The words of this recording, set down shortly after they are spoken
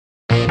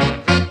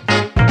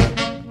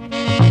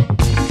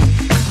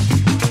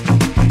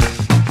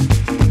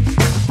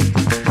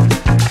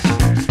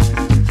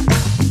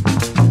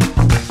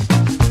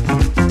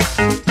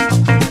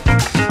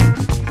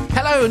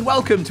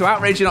Welcome to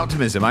Outrage and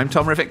Optimism. I'm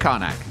Tom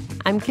Riffitt-Karnak.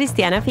 I'm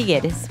Christiana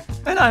Figueres.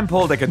 And I'm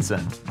Paul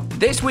Dickinson.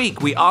 This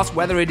week, we ask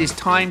whether it is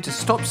time to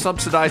stop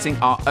subsidizing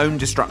our own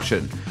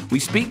destruction. We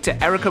speak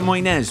to Erika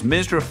Mouynes,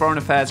 Minister of Foreign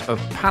Affairs of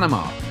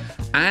Panama.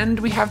 And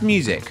we have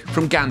music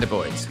from Gander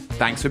Boys.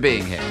 Thanks for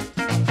being here.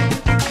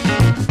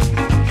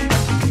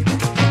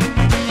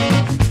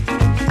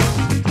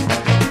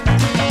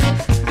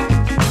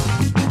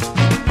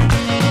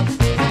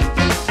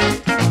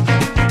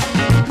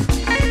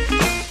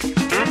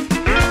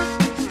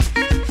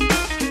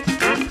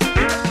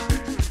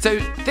 So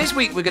this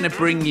week we're going to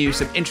bring you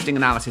some interesting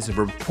analysis of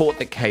a report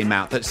that came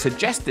out that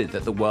suggested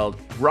that the world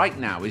right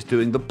now is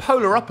doing the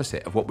polar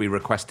opposite of what we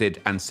requested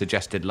and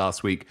suggested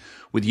last week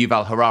with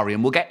Yuval Harari,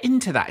 and we'll get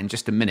into that in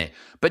just a minute.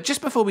 But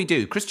just before we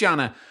do,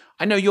 Christiana,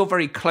 I know you're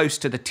very close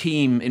to the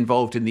team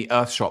involved in the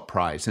Earthshot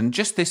Prize, and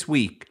just this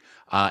week,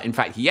 in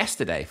fact,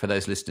 yesterday, for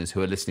those listeners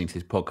who are listening to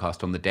this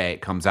podcast on the day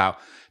it comes out,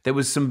 there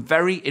was some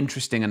very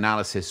interesting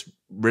analysis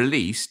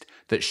released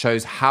that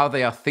shows how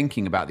they are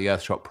thinking about the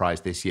Earthshot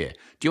Prize this year.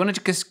 Do you want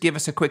to just give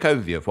us a quick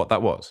overview of what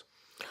that was?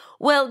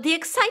 Well, the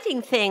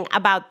exciting thing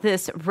about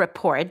this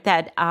report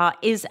that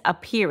is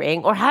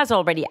appearing or has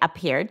already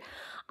appeared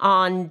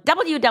on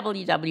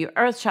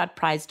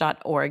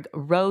www.earthshotprize.org,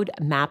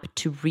 Roadmap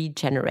to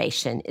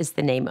Regeneration is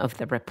the name of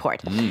the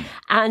report.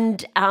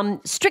 And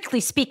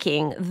strictly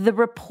speaking, the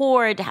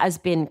report has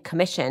been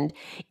commissioned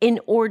in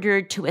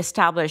order to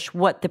establish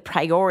what the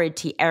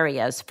priority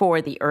areas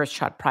for the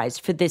Earthshot Prize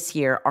for this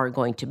year are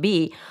going to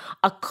be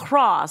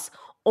across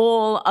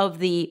all of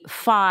the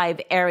 5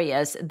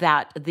 areas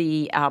that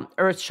the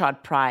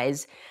Earthshot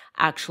Prize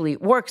actually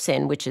works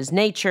in, which is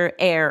nature,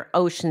 air,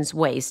 oceans,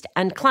 waste,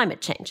 and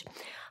climate change.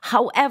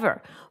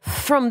 However,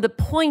 from the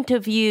point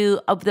of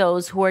view of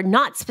those who are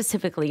not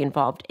specifically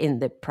involved in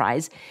the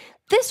prize,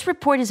 this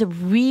report is a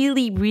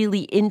really,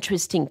 really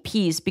interesting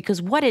piece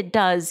because what it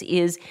does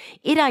is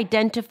it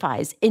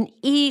identifies in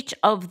each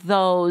of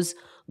those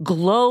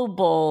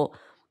global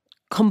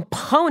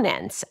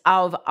components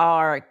of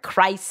our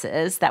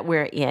crisis that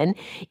we're in,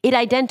 it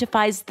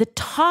identifies the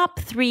top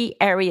 3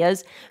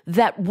 areas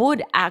that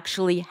would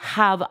actually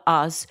have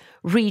us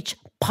reach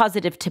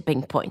positive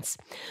tipping points.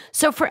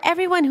 So for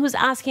everyone who's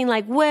asking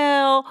like,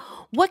 well,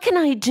 what can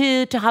I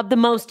do to have the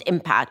most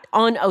impact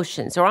on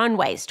oceans or on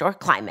waste or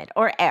climate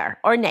or air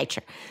or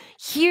nature?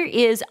 Here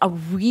is a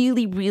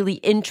really, really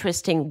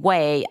interesting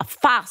way, a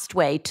fast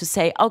way to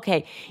say,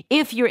 okay,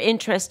 if you're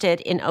interested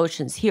in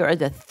oceans, here are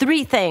the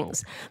 3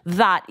 things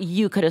that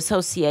you could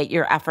associate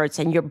your efforts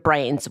and your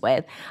brains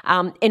with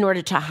in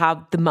order to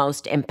have the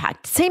most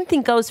impact. Same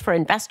thing goes for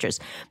investors.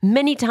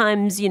 Many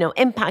times,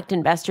 impact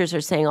investors are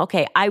saying,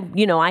 okay, I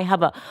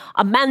have a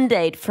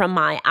mandate from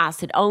my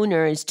asset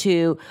owners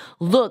to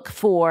look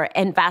for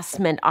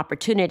investment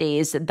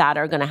opportunities that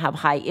are going to have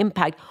high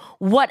impact.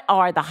 What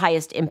are the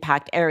highest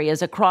impact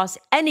areas across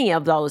any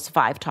of those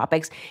 5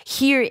 topics?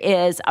 Here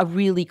is a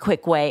really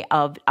quick way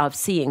of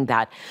seeing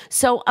that.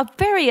 So a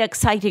very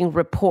exciting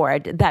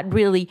report that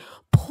really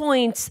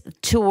points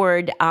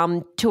toward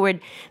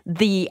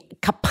the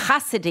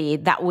capacity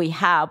that we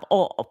have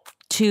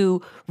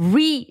to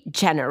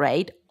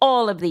regenerate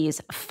all of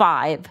these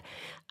 5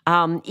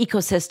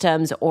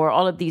 ecosystems or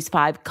all of these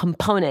 5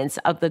 components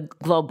of the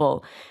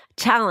global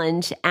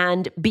challenge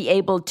and be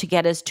able to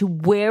get us to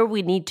where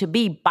we need to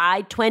be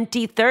by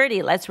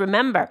 2030. Let's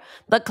remember,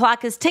 the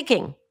clock is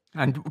ticking.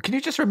 And can you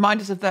just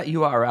remind us of that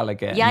URL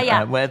again?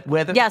 Yeah.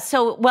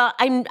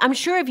 I'm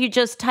sure if you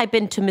just type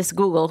into Miss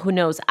Google, who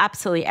knows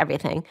absolutely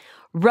everything,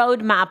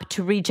 Roadmap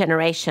to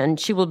Regeneration,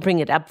 she will bring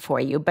it up for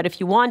you. But if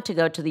you want to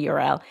go to the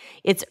URL,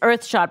 it's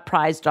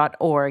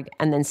earthshotprize.org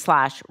and then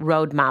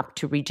 /roadmap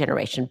to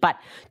regeneration. But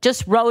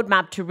just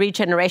Roadmap to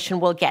Regeneration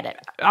will get it.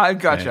 I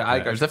gotcha.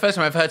 It was the first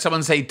time I've heard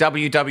someone say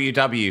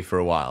www for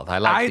a while. I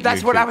like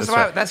That's what I was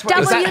about. That's what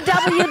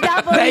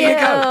www. There you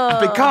go.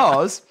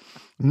 Because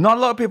not a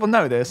lot of people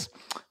know this,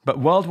 but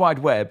World Wide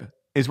Web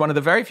is one of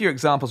the very few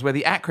examples where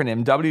the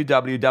acronym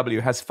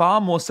www has far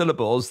more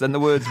syllables than the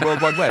words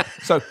World Wide Web.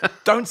 So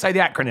don't say the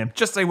acronym,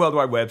 just say World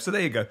Wide Web. So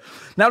there you go.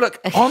 Now look,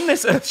 on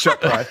this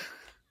Earthshot Prize,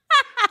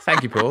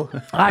 Thank you, Paul.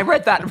 I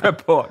read that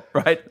report,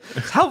 right?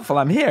 It's helpful.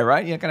 I'm here,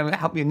 right? You're going to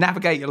help you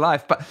navigate your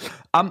life. But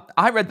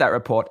I read that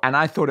report and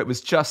I thought it was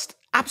just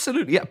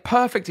absolutely a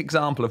perfect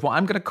example of what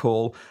I'm going to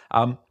call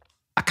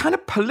a kind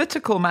of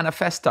political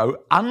manifesto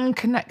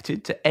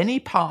unconnected to any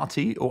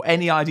party or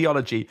any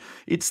ideology.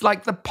 It's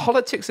like the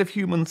politics of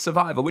human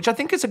survival, which I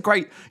think is a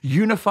great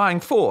unifying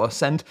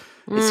force. And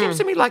it seems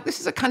to me like this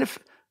is a kind of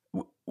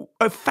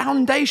a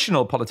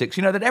foundational politics,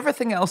 that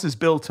everything else is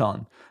built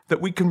on,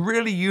 that we can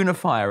really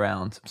unify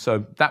around.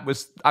 So that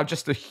was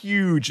just a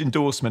huge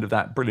endorsement of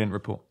that brilliant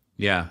report.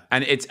 Yeah.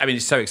 And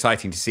it's so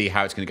exciting to see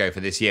how it's going to go for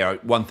this year.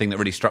 One thing that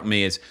really struck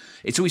me is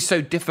it's always so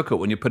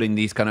difficult when you're putting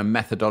these kind of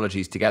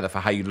methodologies together for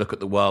how you look at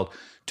the world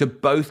to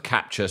both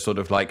capture sort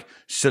of like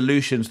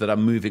solutions that are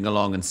moving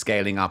along and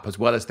scaling up, as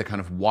well as the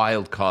kind of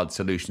wild card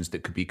solutions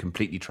that could be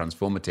completely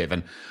transformative.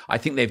 And I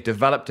think they've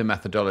developed a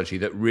methodology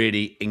that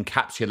really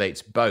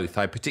encapsulates both.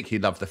 I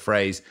particularly love the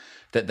phrase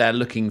that they're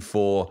looking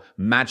for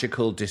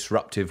magical,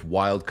 disruptive,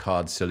 wild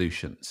card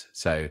solutions.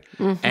 So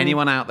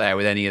anyone out there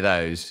with any of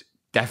those,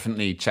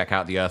 definitely check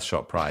out the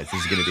Earthshot Prize.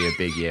 This is going to be a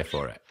big year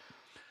for it.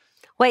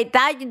 Wait,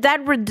 that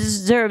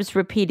deserves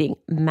repeating.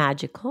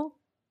 Magical,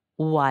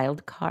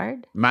 wild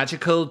card.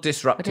 Magical,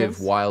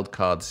 disruptive, wild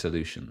card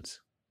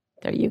solutions.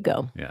 There you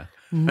go. Yeah.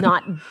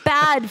 Not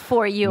bad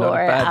for your Not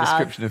a bad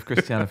description of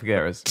Christiana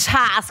Figueres.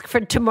 task for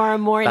tomorrow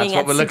morning That's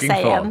what at we're 6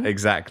 looking a.m. for.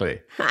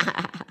 Exactly.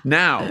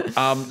 Now,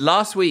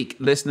 last week,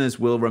 listeners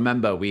will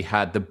remember we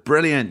had the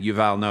brilliant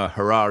Yuval Noah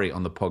Harari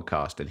on the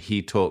podcast, and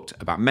he talked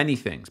about many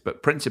things,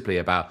 but principally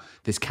about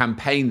this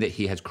campaign that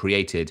he has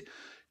created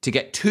to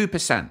get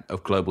 2%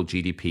 of global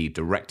GDP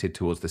directed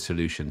towards the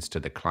solutions to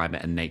the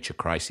climate and nature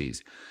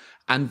crises.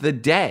 And the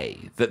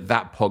day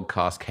that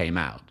podcast came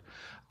out,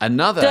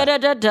 another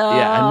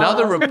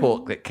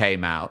report that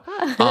came out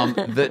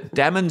that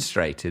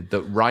demonstrated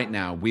that right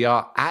now we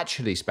are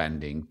actually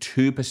spending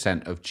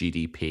 2% of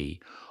GDP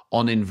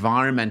on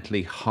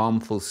environmentally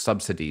harmful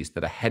subsidies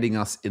that are heading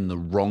us in the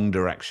wrong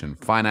direction,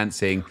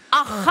 financing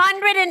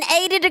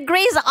 180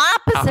 degrees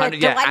opposite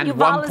to what and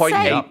Yuval is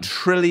saying. $1.8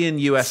 trillion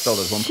US,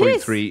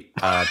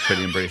 1.3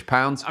 trillion British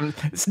pounds.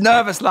 It's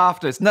nervous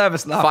laughter. It's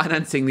nervous laughter.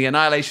 Financing the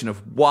annihilation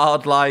of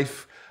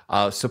wildlife,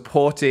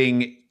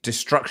 supporting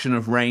destruction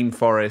of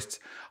rainforests.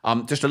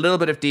 Just a little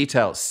bit of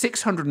detail,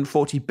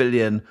 640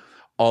 billion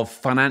of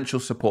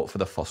financial support for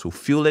the fossil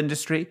fuel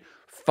industry,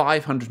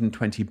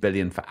 520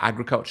 billion for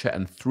agriculture,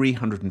 and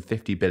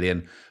 350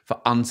 billion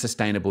for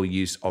unsustainable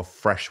use of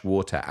fresh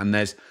water. And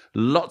there's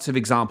lots of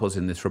examples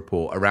in this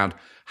report around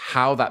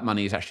how that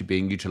money is actually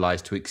being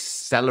utilized to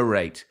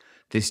accelerate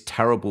this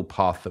terrible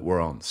path that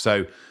we're on.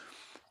 So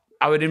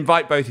I would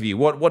invite both of you,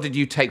 what did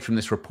you take from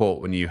this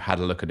report when you had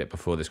a look at it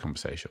before this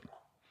conversation?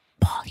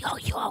 Paul,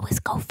 you always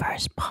go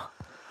first, Paul.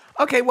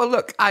 Okay, well,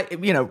 look,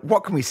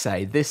 what can we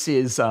say? This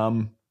is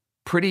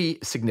pretty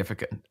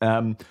significant.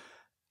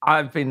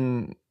 I've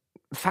been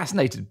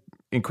fascinated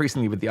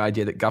increasingly with the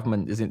idea that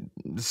government isn't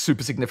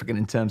super significant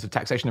in terms of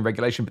taxation and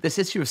regulation, but this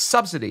issue of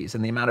subsidies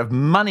and the amount of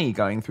money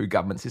going through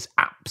governments is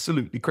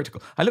absolutely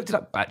critical. I looked it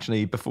up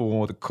actually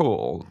before the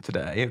call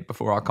today,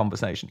 before our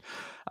conversation.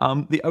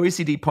 The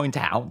OECD point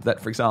out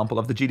that, for example,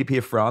 of the GDP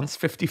of France,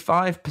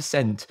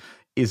 55%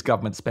 is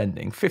government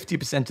spending,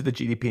 50% of the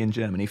GDP in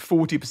Germany,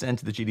 40%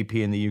 of the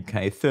GDP in the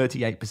UK,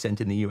 38%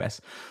 in the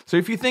US. So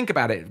if you think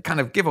about it, kind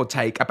of give or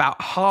take,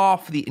 about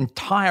half the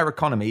entire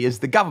economy is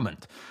the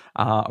government,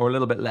 or a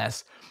little bit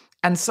less.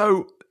 And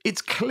so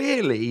it's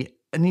clearly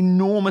an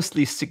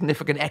enormously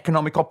significant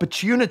economic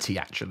opportunity,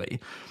 actually.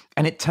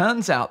 And it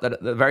turns out that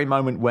at the very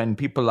moment when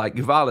people like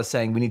Yuval are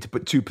saying we need to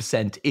put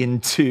 2%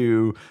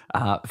 into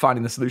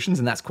finding the solutions,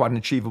 and that's quite an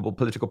achievable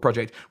political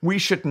project, we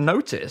should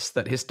notice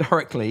that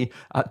historically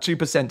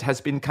 2%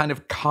 has been kind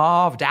of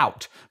carved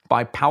out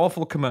by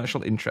powerful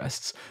commercial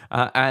interests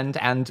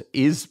and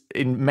is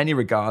in many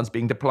regards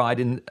being deployed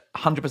in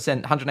 100%,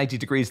 180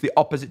 degrees, the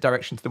opposite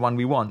direction to the one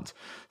we want.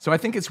 So I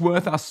think it's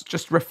worth us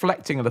just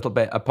reflecting a little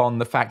bit upon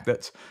the fact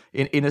that,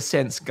 in a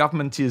sense,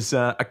 government is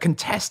a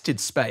contested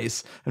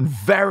space, and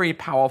very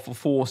powerful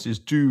forces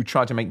do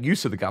try to make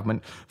use of the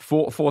government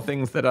for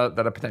things that are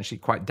potentially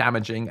quite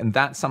damaging, and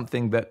that's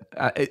something that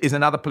is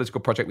another political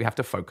project we have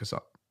to focus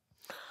on.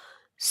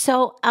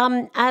 So,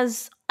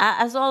 as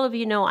all of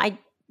you know,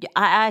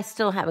 I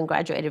still haven't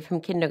graduated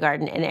from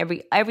kindergarten, and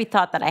every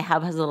thought that I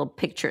have has a little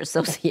picture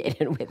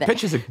associated with it.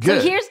 Pictures are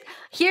good. So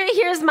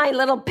here's my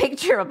little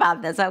picture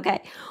about this,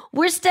 okay?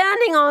 We're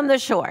standing on the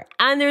shore,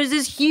 and there's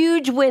this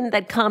huge wind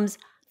that comes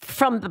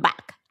from the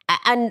back.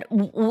 And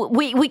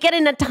we get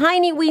in a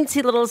tiny,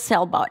 weensy little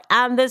sailboat,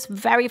 and this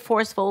very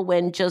forceful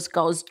wind just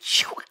goes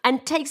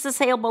and takes the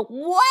sailboat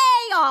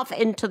way off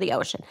into the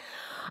ocean.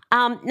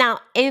 Now,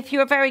 if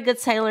you're a very good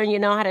sailor and you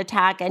know how to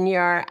tack and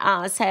your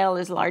sail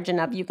is large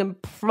enough, you can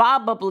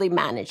probably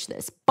manage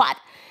this. But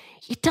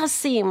it does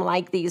seem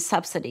like these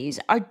subsidies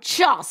are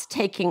just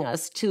taking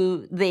us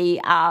to the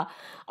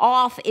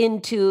off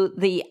into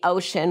the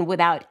ocean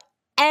without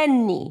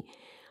any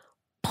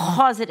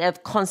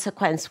positive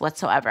consequence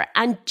whatsoever.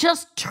 And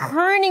just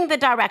turning the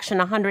direction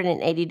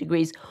 180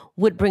 degrees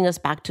would bring us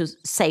back to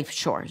safe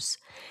shores.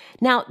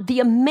 Now, the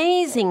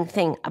amazing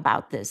thing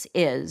about this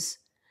is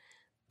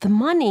the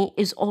money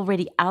is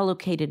already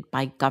allocated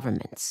by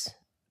governments,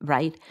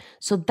 right?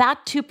 So that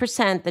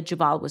 2% that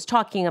Yuval was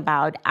talking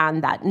about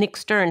and that Nick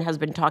Stern has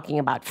been talking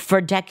about for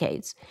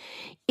decades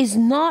is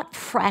not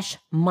fresh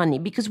money,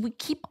 because we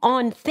keep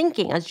on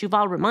thinking, as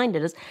Yuval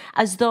reminded us,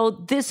 as though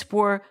this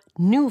were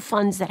new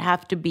funds that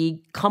have to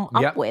be come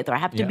up Yep. with or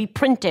have to Yep. be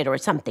printed or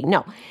something.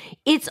 No,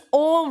 it's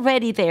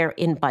already there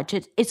in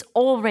budget. It's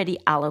already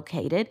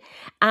allocated.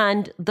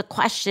 And the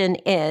question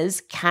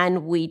is,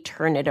 can we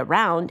turn it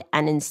around?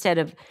 And instead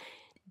of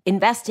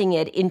investing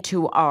it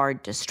into our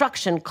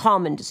destruction,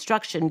 common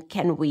destruction,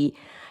 can we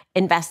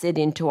invest it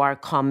into our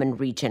common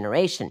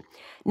regeneration?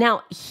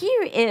 Now,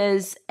 here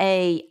is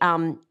a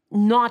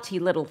naughty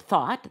little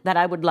thought that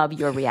I would love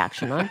your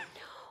reaction on.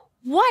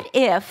 What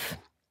if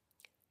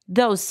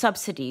those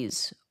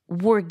subsidies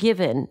were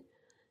given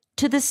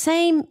to the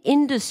same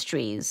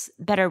industries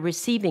that are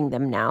receiving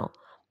them now,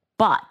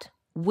 but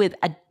with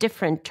a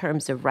different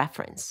terms of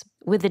reference,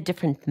 with a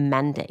different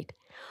mandate?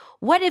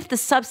 What if the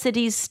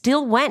subsidies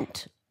still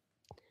went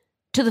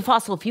to the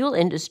fossil fuel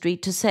industry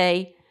to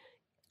say,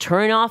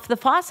 turn off the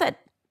faucet,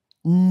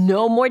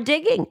 no more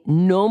digging,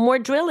 no more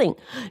drilling,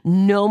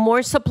 no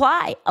more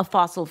supply of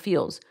fossil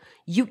fuels?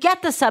 You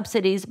get the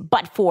subsidies,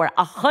 but for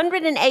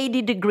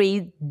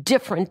 180-degree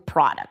different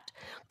product.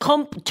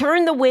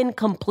 Turn the wind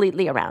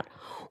completely around.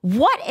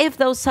 What if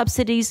those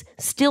subsidies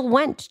still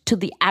went to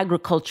the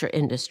agriculture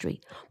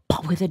industry,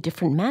 but with a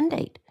different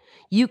mandate?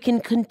 You can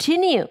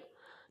continue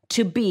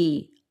to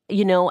be,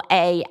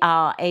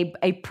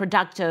 a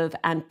productive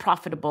and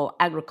profitable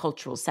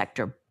agricultural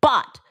sector,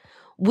 but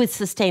with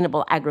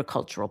sustainable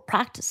agricultural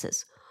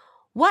practices.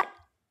 What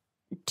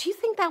do you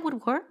think that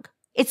would work?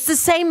 It's the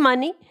same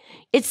money.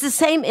 It's the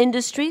same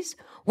industries.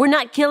 We're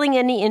not killing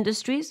any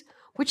industries.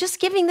 We're just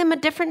giving them a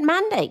different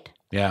mandate.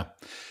 Yeah.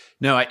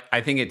 No,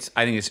 I think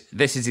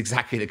this is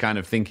exactly the kind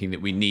of thinking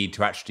that we need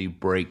to actually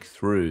break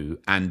through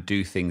and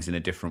do things in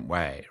a different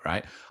way,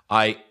 right?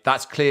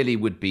 That's clearly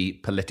would be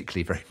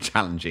politically very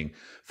challenging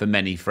for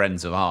many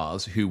friends of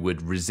ours who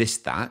would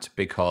resist that,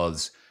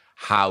 because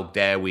how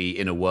dare we,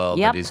 in a world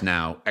that is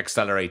now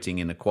accelerating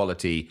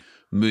inequality,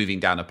 moving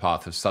down a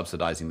path of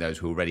subsidizing those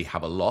who already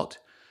have a lot.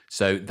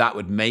 So that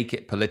would make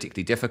it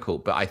politically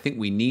difficult. But I think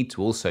we need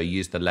to also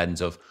use the lens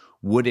of,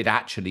 would it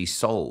actually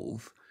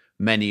solve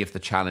many of the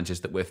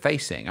challenges that we're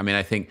facing? I mean,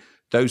 I think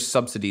those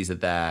subsidies are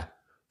there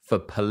for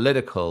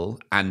political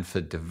and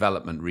for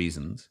development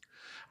reasons.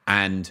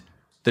 And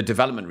the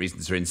development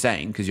reasons are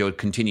insane because you're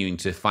continuing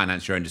to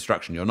finance your own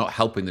destruction. You're not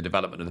helping the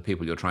development of the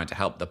people you're trying to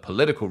help. The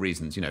political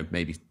reasons,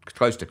 maybe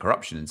close to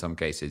corruption in some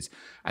cases,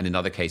 and in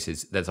other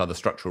cases, there's other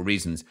structural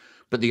reasons.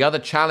 But the other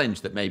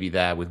challenge that may be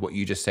there with what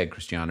you just said,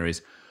 Christiana,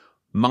 is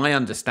my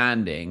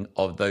understanding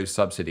of those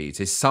subsidies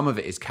is some of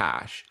it is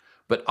cash,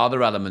 but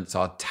other elements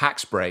are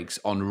tax breaks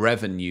on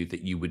revenue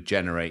that you would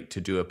generate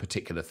to do a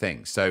particular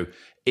thing. So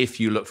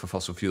if you look for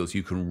fossil fuels,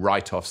 you can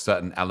write off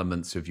certain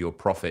elements of your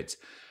profits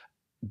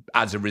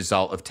as a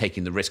result of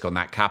taking the risk on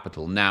that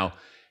capital. Now,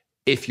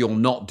 if you're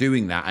not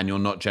doing that and you're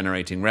not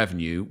generating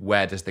revenue,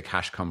 where does the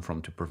cash come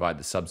from to provide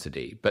the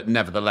subsidy? But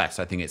nevertheless,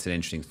 I think it's an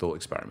interesting thought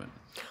experiment.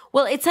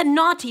 Well, it's a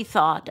naughty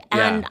thought,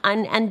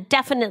 and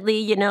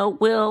definitely,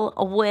 will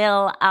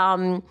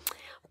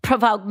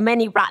provoke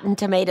many rotten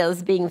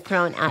tomatoes being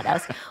thrown at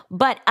us.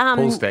 But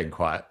Paul's staying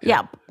quiet.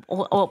 Yeah.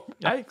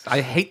 Yikes.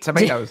 I hate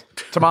tomatoes.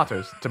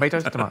 Tomatoes.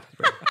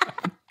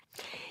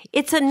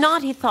 It's a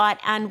naughty thought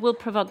and will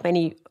provoke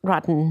many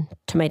rotten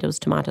tomatoes,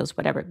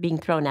 whatever, being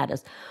thrown at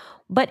us.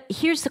 But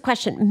here's the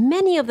question.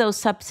 Many of those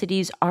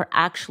subsidies are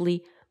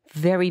actually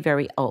very,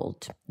 very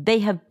old. They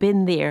have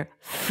been there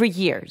for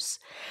years.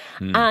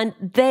 And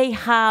they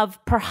have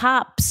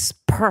perhaps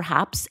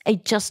a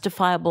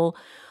justifiable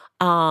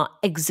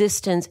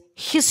existence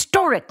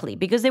historically,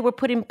 because they were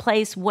put in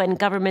place when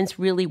governments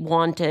really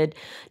wanted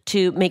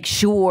to make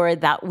sure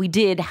that we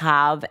did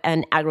have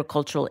an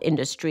agricultural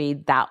industry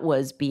that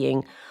was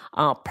being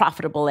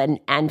profitable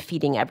and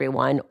feeding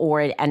everyone, or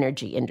an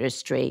energy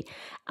industry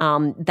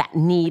that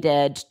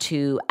needed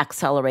to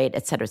accelerate,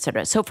 et cetera, et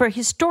cetera. So for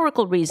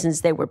historical reasons,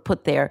 they were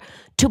put there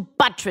to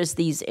buttress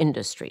these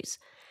industries.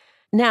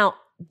 Now,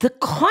 the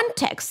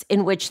context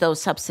in which those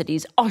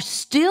subsidies are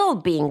still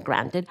being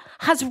granted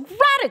has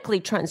radically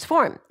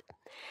transformed.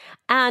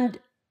 And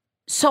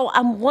so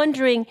I'm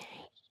wondering,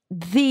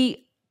 the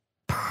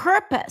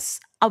purpose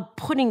of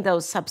putting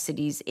those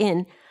subsidies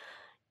in,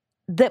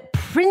 the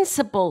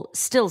principle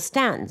still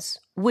stands,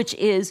 which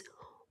is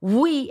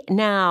we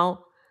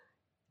now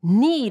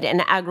need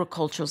an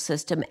agricultural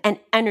system, an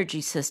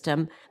energy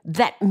system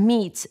that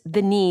meets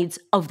the needs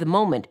of the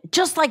moment,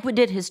 just like we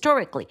did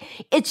historically.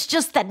 It's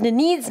just that the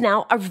needs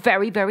now are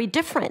very, very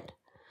different.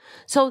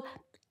 So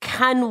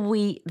can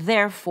we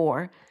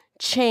therefore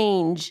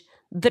change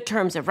the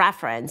terms of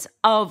reference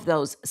of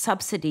those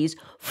subsidies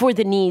for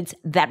the needs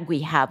that we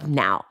have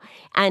now?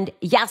 And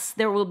yes,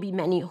 there will be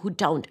many who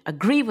don't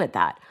agree with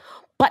that.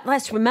 But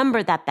let's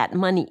remember that that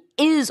money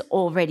is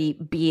already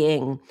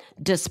being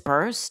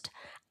dispersed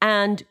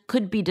and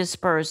could be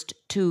dispersed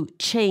to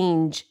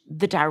change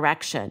the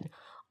direction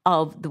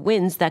of the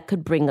winds that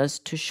could bring us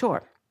to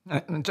shore.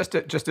 And just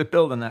to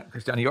build on that,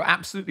 Christiana, you're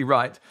absolutely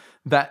right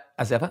that,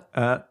 as ever,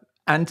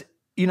 and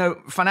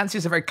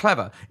financiers are very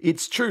clever.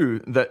 It's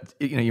true that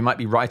you might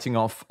be writing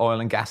off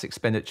oil and gas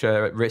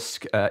expenditure at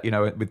risk,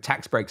 with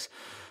tax breaks.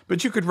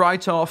 But you could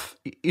write off,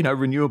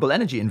 renewable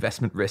energy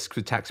investment risk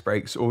with tax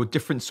breaks or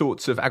different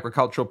sorts of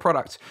agricultural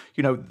products.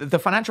 The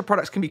financial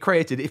products can be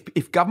created.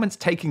 If government's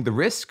taking the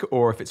risk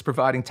or if it's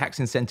providing tax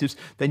incentives,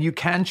 then you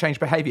can change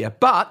behavior.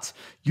 But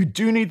you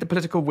do need the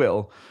political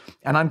will.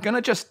 And I'm going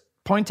to just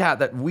point out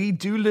that we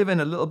do live in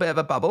a little bit of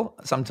a bubble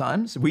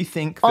sometimes. We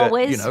think that,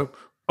 Always.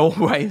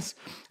 Always.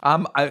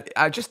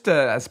 I just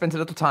spent a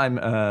little time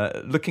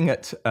looking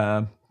at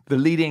the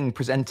leading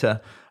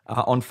presenter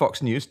on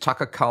Fox News,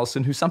 Tucker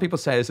Carlson, who some people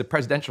say is a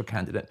presidential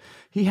candidate.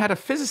 He had a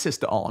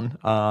physicist on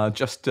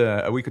just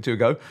a week or two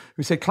ago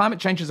who said climate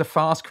change is a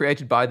farce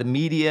created by the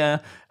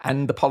media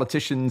and the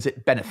politicians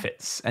it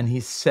benefits. And he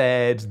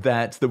said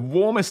that the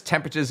warmest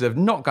temperatures have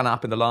not gone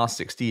up in the last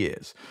 60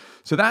 years.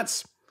 So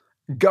that's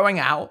going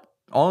out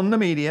on the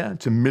media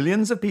to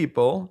millions of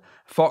people.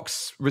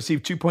 Fox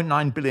received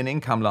 $2.9 billion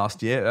income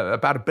last year,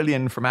 about $1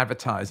 billion from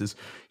advertisers.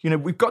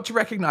 We've got to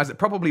recognize that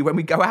probably when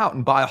we go out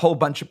and buy a whole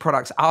bunch of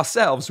products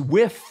ourselves,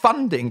 we're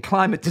funding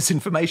climate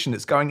disinformation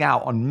that's going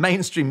out on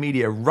mainstream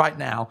media right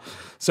now.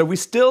 So we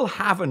still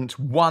haven't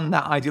won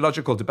that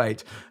ideological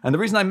debate. And the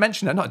reason I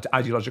mention that, not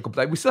ideological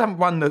debate, we still haven't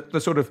won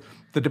the sort of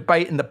the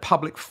debate in the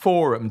public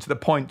forum to the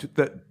point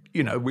that,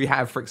 we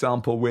have, for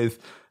example, with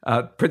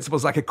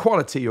principles like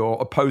equality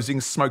or opposing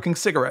smoking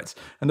cigarettes.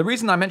 And the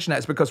reason I mention that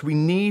is because we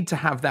need to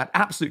have that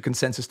absolute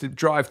consensus to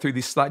drive through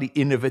these slightly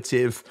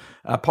innovative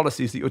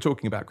policies that you're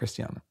talking about,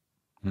 Christiana.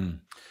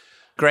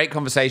 Great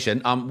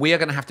conversation. We are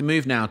going to have to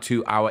move now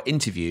to our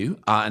interview,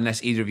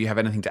 unless either of you have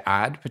anything to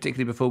add,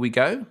 particularly before we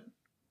go.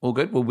 All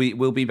good?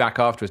 We'll be back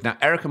afterwards. Now,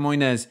 Erika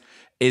Mouynes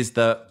is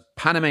the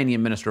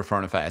Panamanian Minister of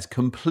Foreign Affairs,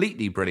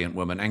 completely brilliant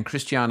woman. And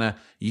Christiana,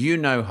 you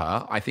know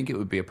her. I think it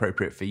would be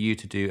appropriate for you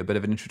to do a bit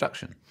of an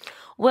introduction.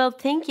 Well,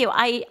 thank you.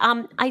 I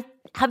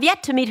have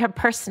yet to meet her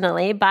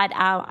personally, but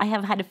I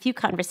have had a few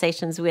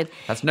conversations with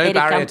That's no Erika.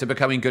 barrier to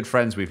becoming good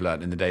friends, we've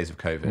learned in the days of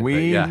COVID.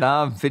 We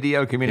love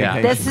video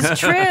communication. This is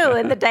true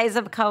in the days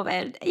of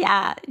COVID.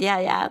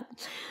 Yeah.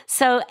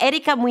 So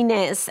Erika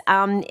Mouynes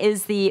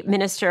is the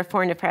Minister of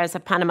Foreign Affairs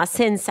of Panama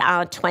since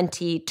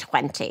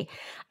 2020.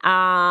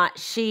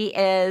 She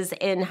is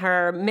in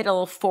her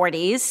middle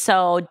 40s,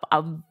 so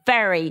a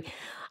very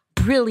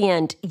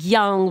brilliant,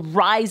 young,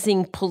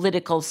 rising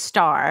political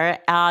star,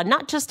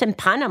 not just in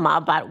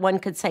Panama, but one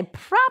could say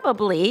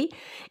probably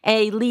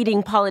a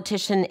leading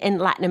politician in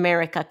Latin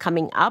America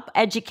coming up,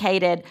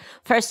 educated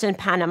first in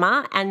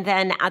Panama and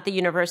then at the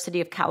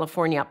University of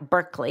California,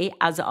 Berkeley,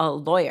 as a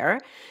lawyer.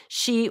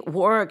 She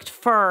worked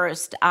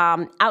first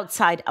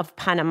outside of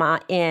Panama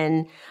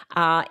in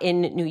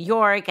New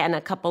York and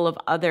a couple of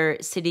other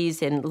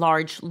cities in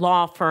large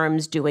law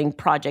firms doing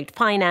project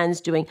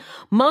finance, doing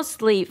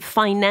mostly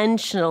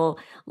financial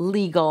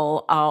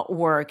legal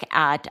work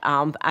at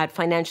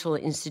financial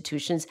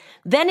institutions.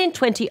 Then in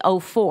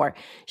 2004,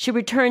 she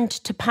returned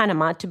to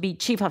Panama to be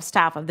Chief of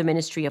Staff of the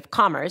Ministry of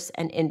Commerce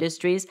and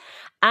Industries,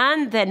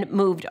 and then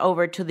moved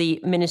over to the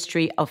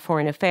Ministry of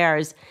Foreign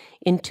Affairs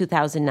in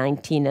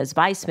 2019 as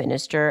Vice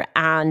Minister,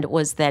 and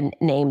was then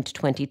named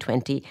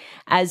 2020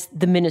 as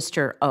the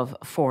Minister of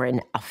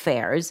Foreign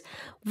Affairs.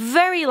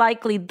 Very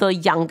likely the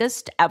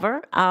youngest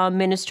ever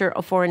Minister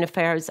of Foreign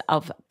Affairs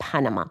of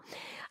Panama.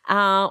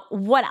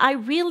 What I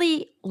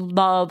really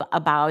love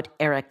about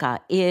Erika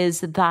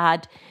is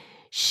that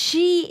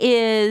she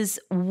is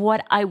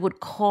what I would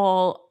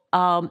call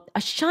a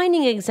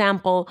shining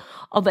example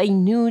of a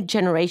new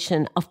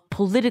generation of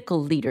political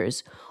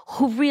leaders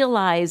who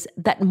realize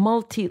that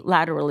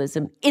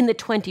multilateralism in the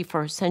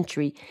 21st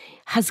century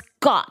has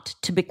got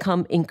to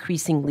become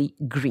increasingly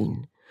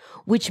green,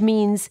 which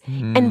means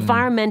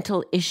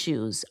environmental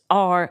issues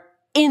are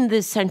in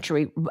this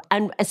century,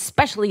 and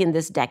especially in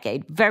this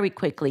decade, very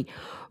quickly,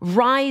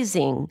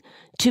 rising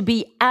to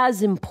be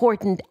as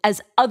important as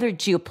other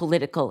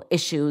geopolitical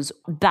issues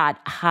that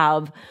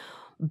have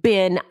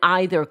been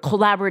either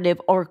collaborative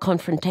or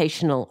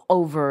confrontational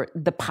over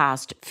the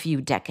past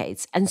few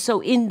decades. And so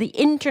in the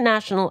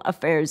international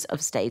affairs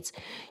of states,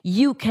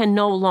 you can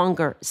no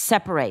longer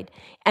separate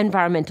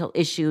environmental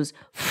issues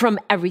from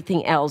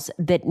everything else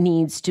that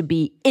needs to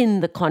be in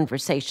the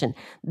conversation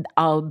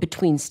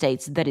between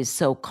states that is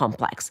so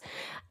complex.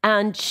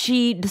 And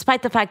she,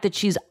 despite the fact that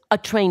she's a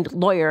trained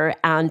lawyer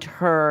and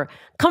her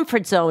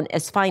comfort zone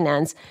is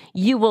finance,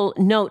 you will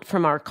note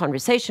from our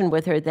conversation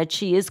with her that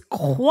she is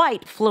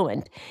quite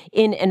fluent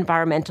in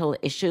environmental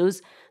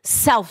issues,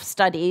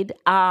 self-studied,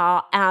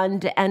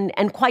 and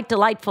quite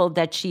delightful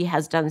that she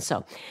has done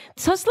so.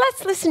 So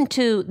let's listen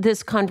to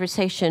this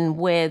conversation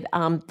with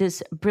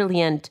this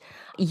brilliant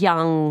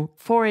young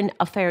foreign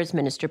affairs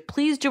minister.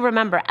 Please do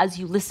remember, as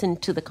you listen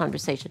to the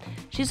conversation,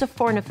 she's a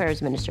foreign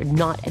affairs minister,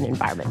 not an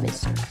environment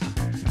minister.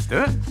 Let's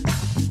do it.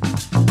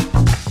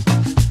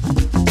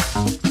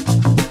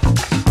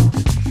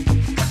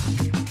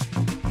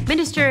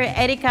 Minister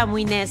Erika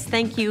Mouynes,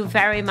 thank you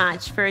very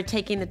much for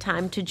taking the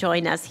time to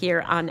join us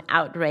here on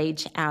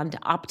Outrage and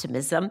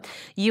Optimism.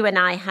 You and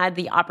I had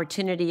the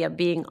opportunity of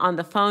being on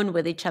the phone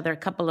with each other a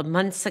couple of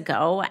months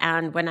ago,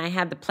 and when I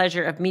had the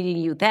pleasure of meeting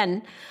you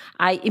then,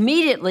 I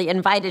immediately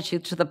invited you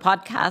to the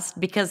podcast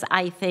because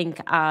I think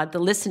the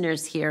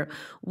listeners here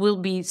will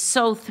be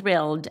so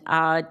thrilled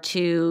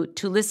to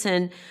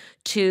listen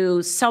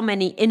to so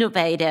many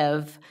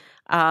innovative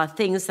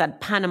things that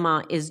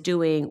Panama is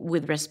doing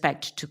with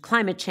respect to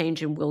climate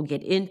change, and we'll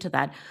get into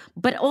that,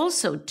 but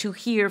also to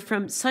hear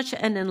from such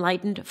an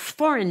enlightened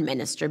foreign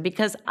minister,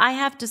 because I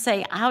have to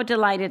say how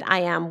delighted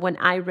I am when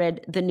I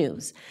read the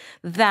news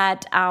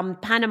that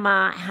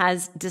Panama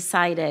has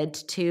decided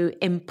to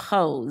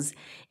impose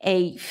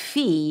a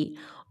fee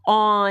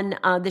on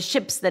the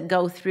ships that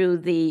go through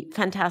the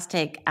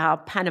fantastic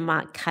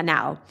Panama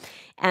Canal.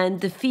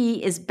 And the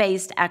fee is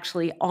based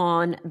actually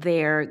on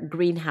their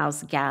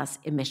greenhouse gas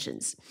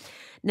emissions.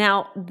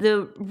 Now,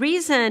 the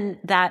reason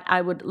that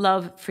I would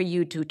love for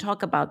you to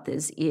talk about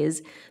this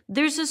is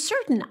there's a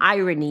certain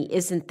irony,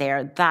 isn't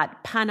there,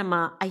 that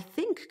Panama, I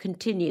think,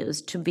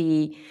 continues to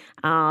be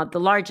the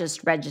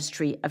largest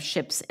registry of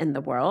ships in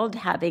the world,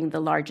 having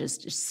the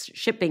largest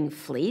shipping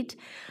fleet.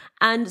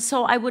 And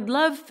so I would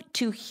love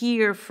to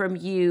hear from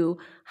you,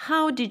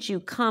 how did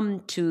you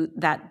come to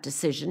that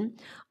decision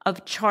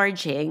of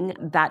charging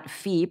that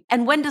fee,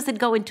 and when does it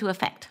go into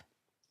effect?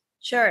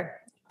 Sure.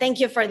 Thank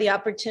you for the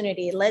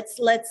opportunity. Let's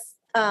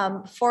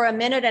for a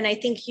minute, and I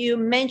think you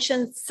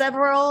mentioned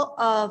several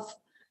of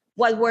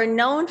what we're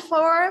known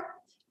for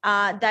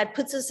that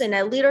puts us in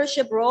a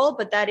leadership role,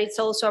 but that it's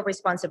also a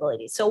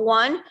responsibility. So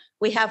one,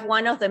 we have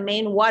one of the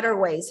main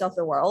waterways of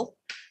the world.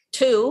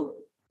 Two,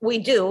 we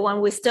do,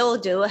 and we still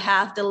do,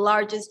 have the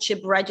largest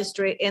ship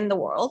registry in the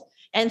world.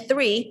 And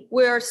three,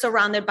 we're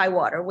surrounded by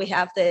water. We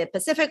have the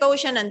Pacific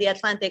Ocean and the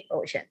Atlantic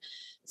Ocean.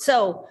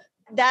 So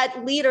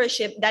that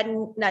leadership, that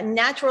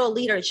natural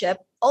leadership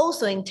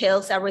also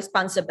entails a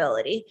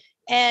responsibility,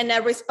 and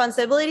a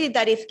responsibility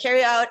that if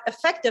carried out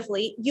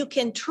effectively, you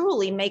can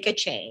truly make a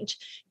change.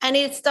 And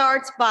it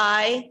starts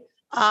by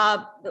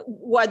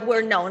what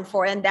we're known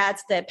for, and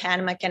that's the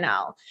Panama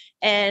Canal.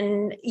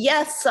 And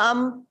yes,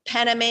 some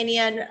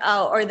Panamanian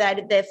or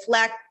that the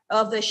flag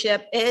of the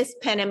ship is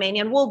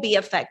Panamanian will be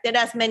affected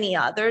as many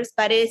others,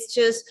 but it's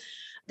just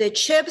the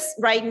ships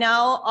right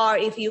now are,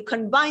 if you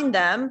combine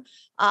them,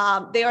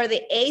 they are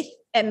the 8th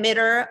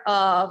emitter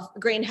of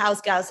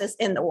greenhouse gases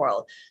in the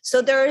world.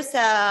 So there's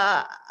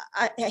a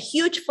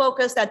huge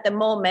focus at the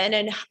moment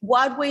and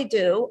what we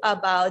do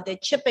about the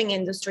shipping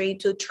industry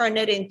to turn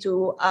it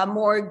into a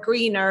more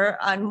greener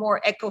and more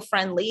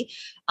eco-friendly,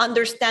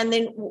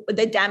 understanding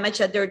the damage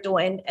that they're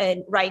doing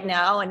right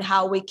now and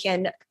how we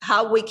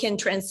can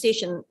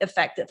transition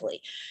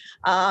effectively.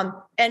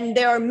 And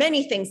there are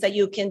many things that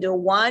you can do.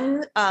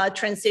 One,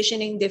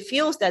 transitioning the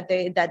fuels that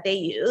they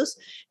use.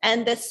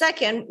 And the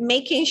second,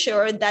 making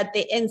sure that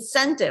the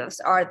incentives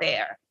are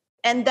there.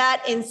 And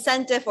that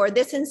incentive or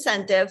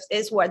disincentives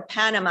is what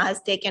Panama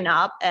has taken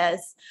up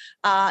as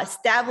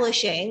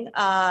establishing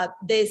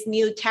this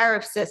new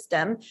tariff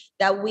system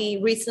that we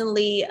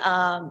recently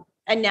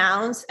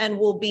announced and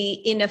will be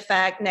in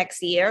effect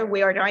next year.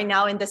 We are right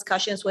now in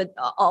discussions with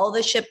all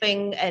the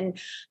shipping, and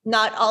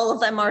not all of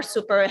them are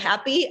super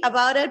happy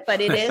about it, but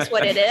it is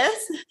what it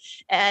is.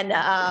 And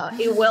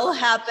it will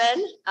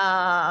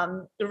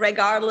happen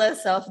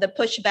regardless of the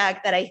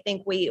pushback that I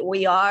think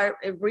we are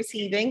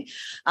receiving.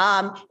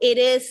 It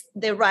is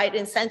the right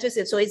incentives.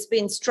 So it's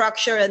been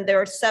structured, and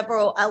there are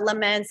several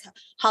elements: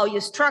 how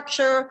you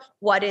structure,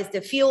 what is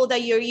the fuel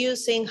that you're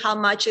using, how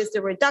much is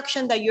the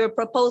reduction that you're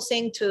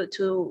proposing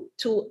to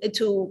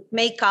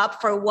make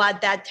up for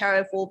what that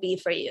tariff will be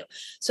for you.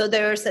 So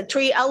there's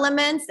 3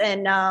 elements,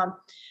 and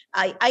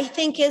I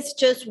think it's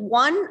just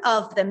one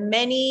of the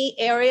many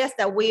areas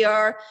that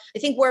I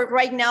think we're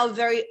right now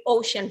very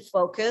ocean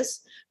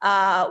focused.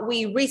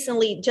 We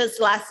recently,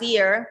 just last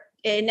year,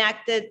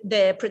 enacted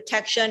the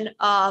protection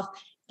of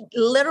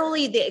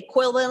literally the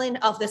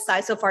equivalent of the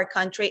size of our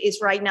country is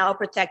right now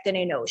protected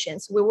in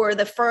oceans. We were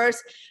the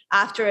first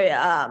after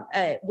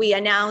we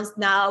announced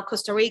now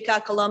Costa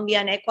Rica, Colombia,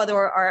 and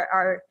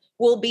Ecuador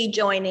will be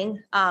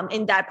joining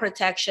in that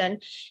protection.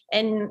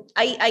 And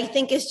I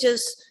think it's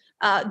just,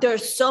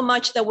 there's so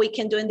much that we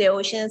can do in the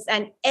oceans,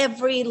 and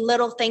every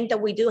little thing that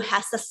we do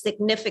has a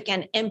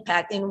significant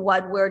impact in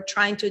what we're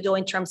trying to do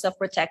in terms of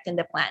protecting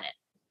the planet.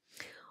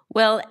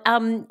 Well,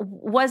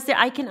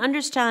 I can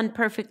understand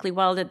perfectly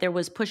well that there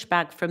was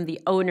pushback from the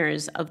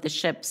owners of the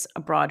ships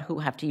abroad who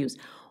have to use.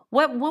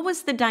 What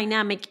was the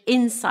dynamic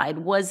inside?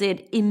 Was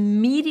it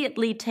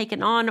immediately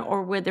taken on,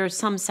 or were there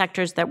some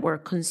sectors that were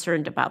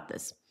concerned about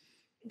this?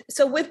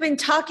 So we've been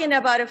talking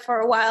about it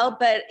for a while,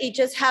 but it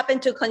just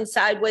happened to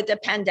coincide with the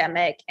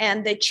pandemic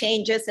and the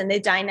changes in the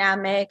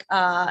dynamic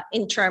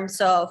in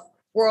terms of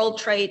world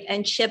trade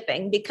and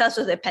shipping because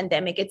of the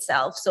pandemic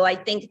itself. So I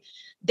think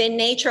the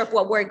nature of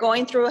what we're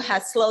going through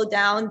has slowed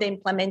down the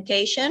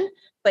implementation,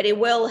 but it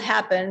will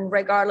happen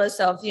regardless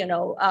of,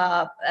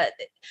 I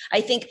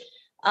think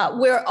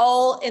we're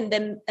all in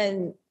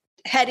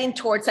heading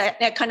towards an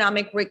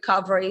economic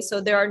recovery.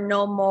 So there are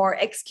no more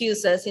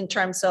excuses in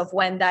terms of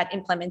when that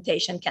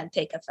implementation can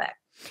take effect.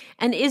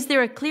 And is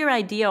there a clear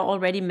idea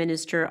already,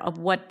 Minister, of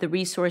what the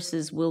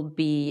resources will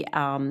be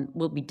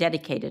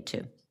dedicated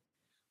to?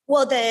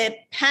 Well, the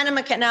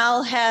Panama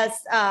Canal has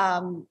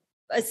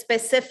a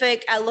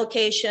specific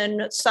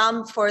allocation,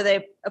 some for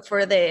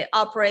the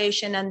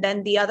operation, and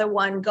then the other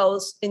one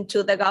goes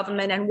into the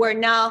government. And we're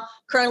now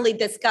currently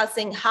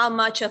discussing how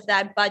much of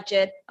that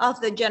budget of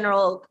the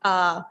general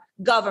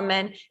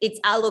government it's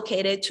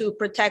allocated to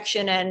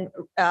protection and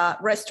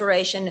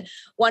restoration.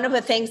 One of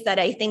the things that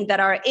I think that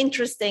are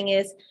interesting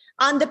is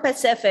on the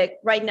Pacific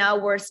right now,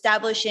 we're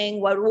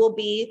establishing what will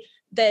be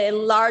the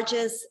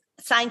largest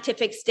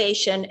scientific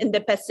station in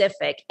the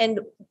Pacific.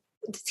 And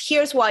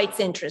here's why it's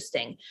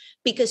interesting,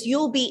 because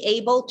you'll be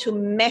able to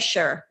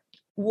measure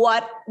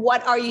what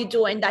are you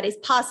doing that is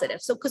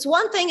positive. So, because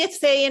one thing is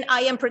saying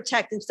I am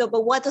protected. So,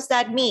 but what does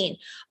that mean?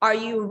 Are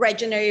you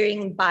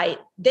regenerating by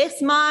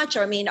this much?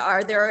 Or I mean,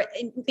 are there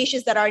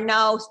species that are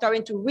now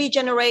starting to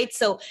regenerate?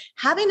 So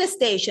having a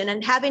station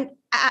and having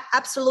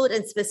absolute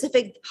and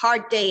specific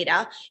hard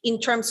data in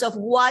terms of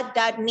what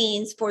that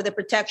means for the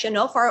protection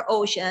of our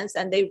oceans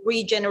and the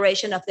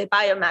regeneration of the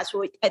biomass,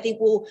 which I think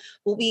will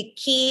be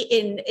key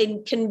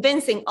in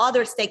convincing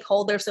other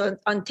stakeholders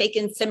on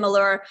taking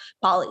similar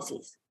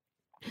policies.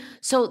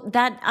 So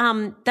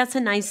that's a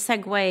nice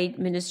segue,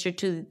 Minister,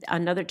 to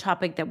another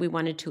topic that we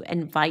wanted to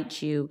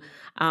invite you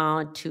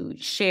to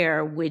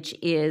share, which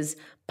is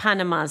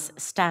Panama's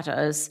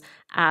status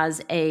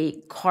as a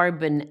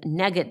carbon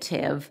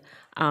negative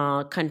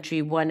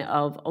country, one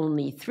of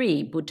only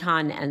three,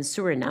 Bhutan and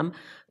Suriname.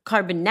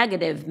 Carbon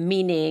negative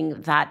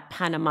meaning that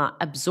Panama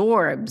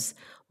absorbs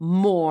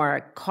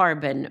more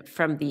carbon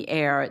from the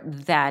air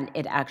than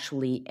it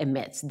actually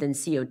emits, than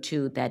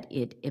CO2 that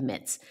it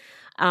emits.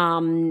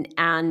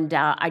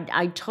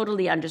 I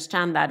totally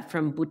understand that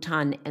from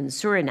Bhutan and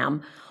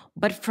Suriname,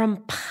 but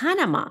from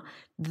Panama,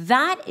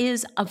 that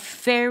is a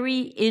very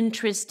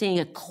interesting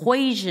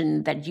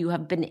equation that you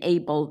have been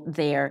able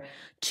there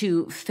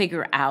to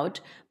figure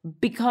out,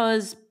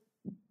 because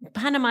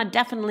Panama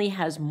definitely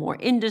has more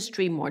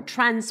industry, more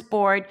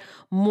transport,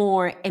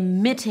 more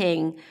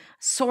emitting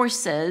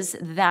sources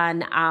than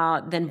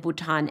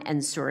Bhutan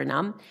and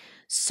Suriname.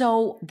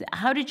 So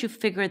how did you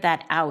figure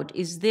that out?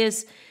 Is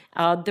this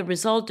the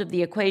result of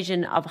the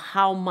equation of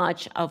how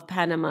much of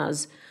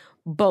Panama's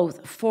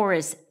both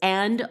forests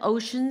and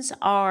oceans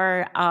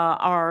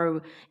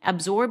are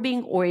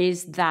absorbing, or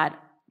is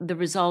that the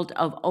result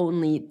of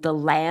only the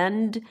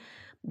land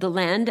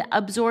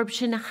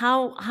absorption?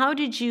 How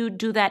did you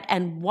do that,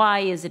 and why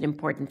is it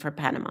important for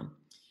Panama?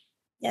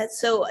 Yeah,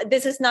 so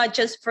this is not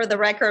just for the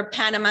record,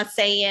 Panama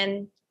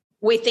saying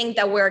we think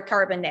that we're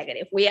carbon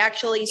negative. We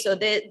actually,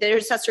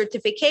 there's a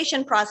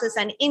certification process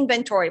and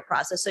inventory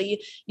process. So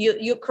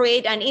you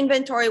create an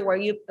inventory where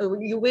you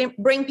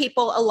bring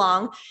people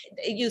along.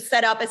 You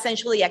set up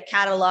essentially a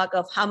catalog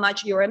of how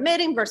much you're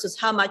emitting versus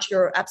how much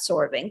you're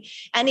absorbing.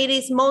 And it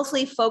is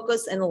mostly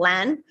focused in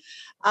land.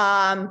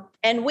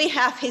 And we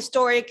have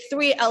historic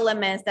three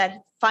elements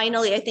that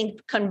finally, I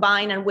think,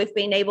 combine, and we've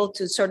been able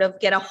to sort of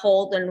get a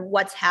hold on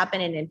what's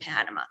happening in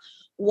Panama.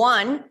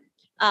 One,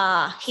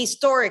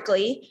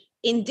 historically,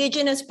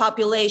 indigenous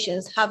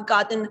populations have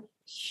gotten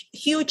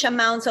huge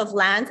amounts of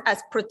land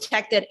as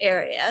protected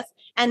areas.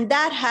 And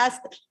that has,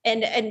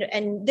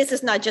 and this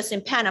is not just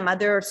in Panama,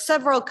 there are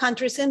several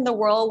countries in the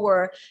world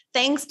where,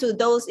 thanks to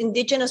those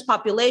indigenous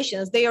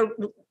populations, they are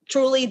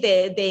truly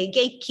the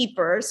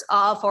gatekeepers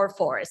of our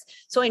forests.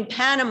 So in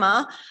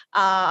Panama,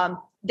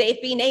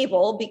 they've been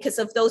able, because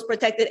of those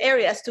protected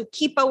areas, to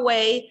keep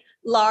away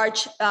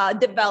large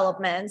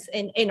developments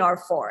in our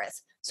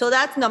forests. So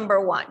that's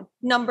number one.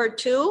 Number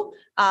two,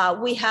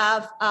 we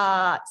have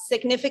a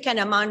significant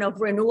amount of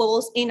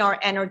renewables in our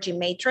energy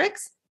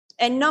matrix.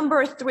 And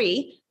number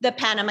three, the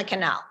Panama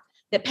Canal.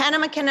 The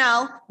Panama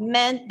Canal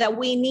meant that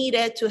we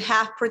needed to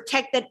have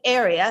protected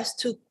areas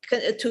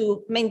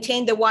to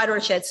maintain the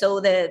watershed, so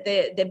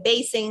the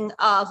basin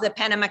of the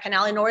Panama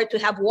Canal, in order to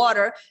have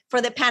water for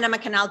the Panama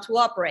Canal to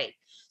operate.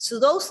 So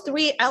those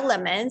three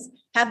elements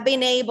have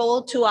been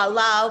able to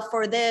allow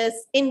for this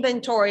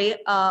inventory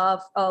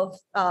of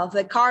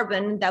the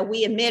carbon that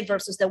we emit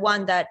versus the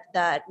one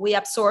that we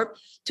absorb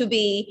to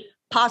be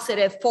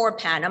positive for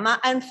Panama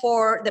and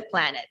for the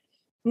planet.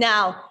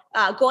 Now,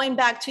 going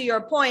back to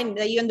your point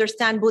that you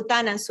understand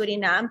Bhutan and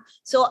Suriname.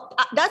 So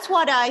that's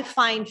what I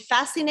find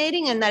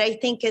fascinating, and that I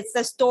think it's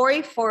a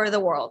story for the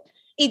world.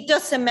 It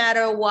doesn't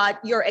matter what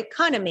your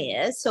economy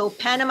is. So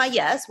Panama,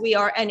 yes, we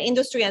are an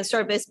industry and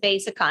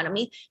service-based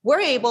economy.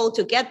 We're able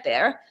to get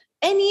there.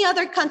 Any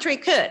other country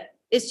could.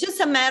 It's just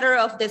a matter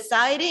of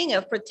deciding,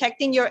 of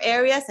protecting your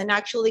areas and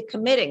actually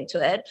committing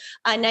to it.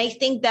 And I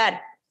think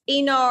that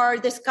in our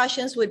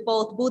discussions with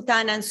both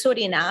Bhutan and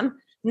Suriname,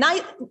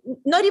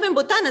 not even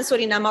Bhutan and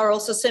Suriname are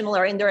also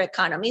similar in their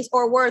economies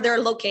or where they're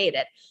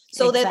located.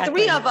 So the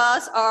Exactly. three of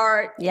us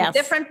are Yes.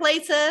 different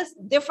places,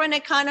 different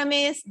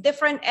economies,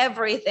 different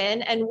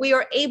everything, and we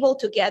are able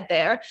to get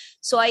there.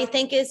 So I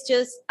think it's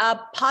just a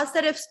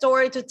positive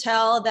story to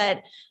tell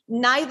that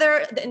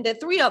neither the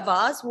three of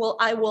us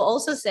I will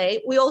also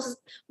say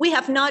we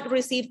have not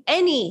received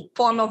any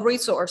form of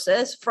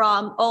resources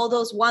from all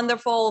those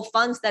wonderful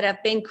funds that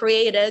have been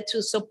created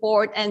to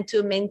support and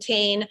to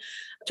maintain,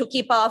 to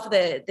keep off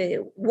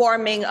the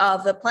warming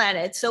of the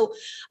planet. So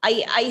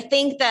I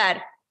think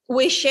that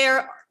we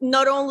share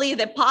not only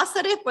the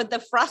positive, but the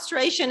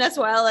frustration as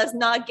well as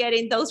not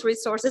getting those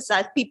resources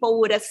as people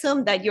would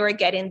assume that you're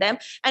getting them.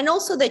 And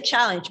also the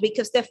challenge,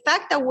 because the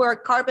fact that we're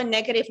carbon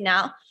negative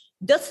now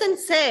doesn't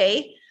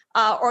say,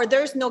 or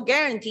there's no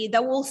guarantee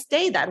that we'll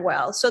stay that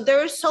well. So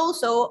there's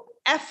also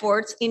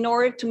efforts in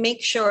order to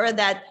make sure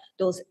that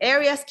those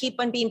areas keep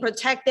on being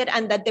protected,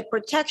 and that the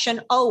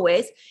protection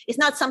always is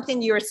not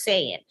something you're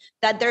saying,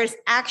 that there's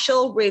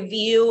actual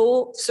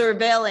review,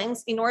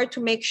 surveillance in order to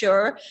make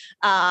sure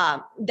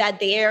that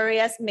the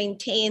areas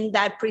maintain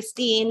that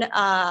pristine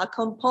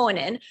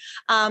component.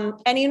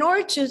 And in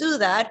order to do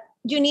that,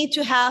 you need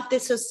to have the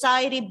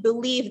society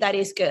believe that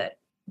is good.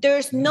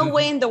 There's no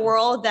way in the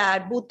world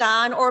that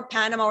Bhutan or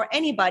Panama or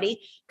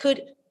anybody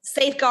could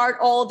safeguard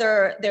all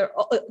their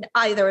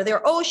either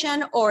their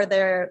ocean or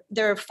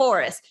their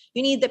forest.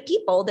 You need the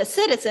people, the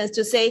citizens,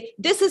 to say,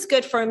 this is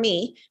good for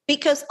me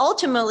because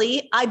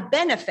ultimately I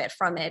benefit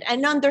from it,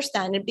 and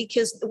understand it.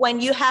 Because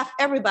when you have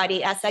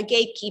everybody as a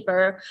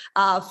gatekeeper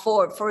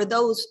for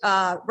those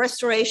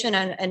restoration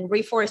and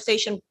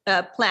reforestation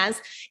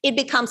plans, it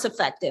becomes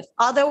effective.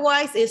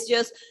 Otherwise, it's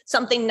just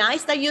something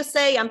nice that you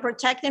say, I'm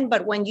protecting,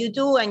 but when you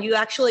do and you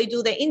actually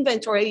do the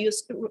inventory,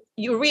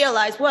 you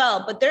realize,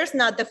 well, but there's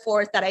not the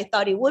forest that I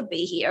thought it would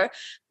be here,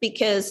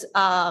 because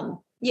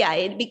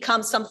it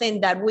becomes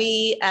something that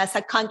we as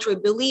a country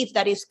believe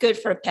that is good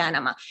for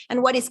Panama.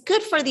 And what is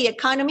good for the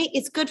economy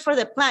is good for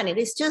the planet.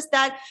 It's just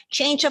that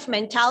change of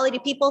mentality.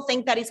 People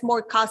think that it's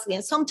more costly,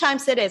 and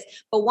sometimes it is.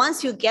 But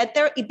once you get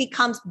there, it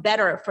becomes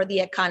better for the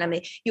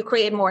economy. You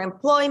create more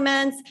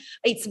employment.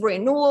 It's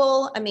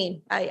renewal. I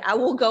mean, I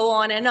will go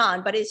on,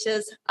 but it's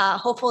just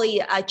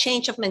hopefully a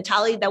change of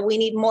mentality that we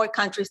need more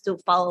countries to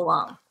follow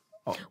along.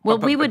 Well,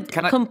 we would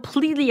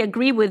completely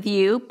agree with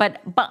you, but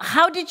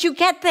how did you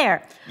get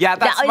there? Yeah,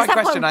 that's my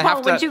question. I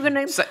have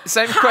to.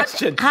 Same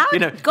question.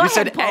 You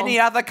said any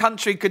other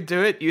country could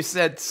do it. You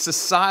said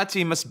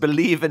society must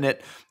believe in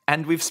it.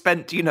 And we've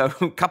spent, a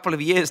couple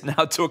of years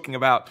now talking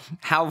about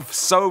how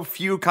so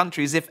few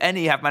countries, if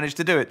any, have managed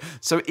to do it.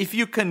 So if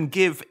you can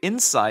give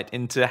insight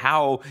into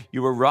how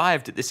you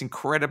arrived at this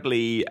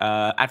incredibly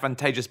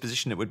advantageous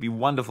position, it would be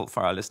wonderful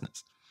for our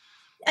listeners.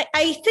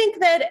 I think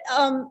that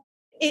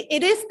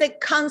it is the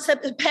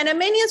concept.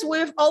 Panamanians,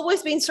 we've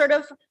always been sort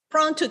of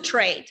prone to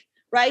trade,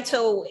 right?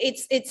 So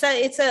it's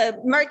a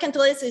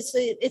mercantilist,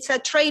 it's a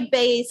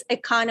trade-based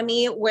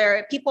economy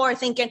where people are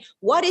thinking,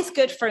 what is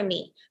good for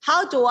me?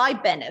 How do I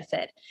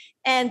benefit?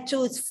 And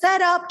to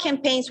set up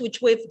campaigns,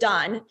 which we've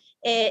done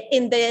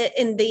in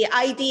the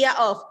idea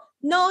of,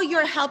 no,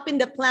 you're helping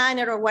the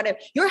planet or whatever,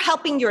 you're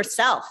helping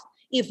yourself.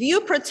 If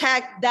you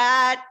protect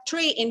that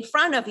tree in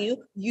front of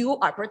you, you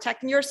are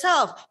protecting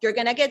yourself. You're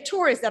going to get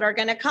tourists that are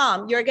going to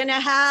come. You're going to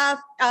have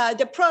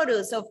the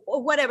produce of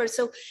whatever.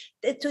 So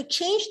to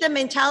change the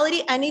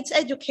mentality, and it's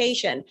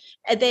education.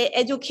 The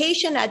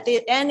education at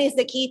the end is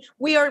the key.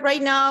 We are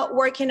right now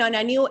working on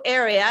a new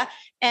area,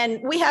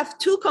 and we have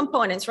two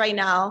components right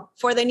now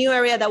for the new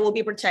area that will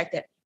be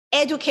protected.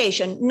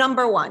 Education,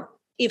 number one.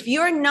 If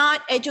you're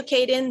not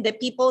educating the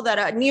people that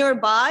are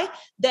nearby,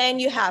 then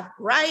you have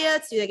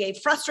riots, you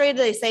get frustrated.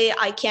 They say,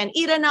 I can't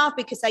eat enough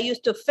because I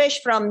used to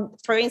fish from,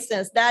 for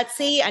instance, that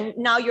sea, and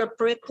now you're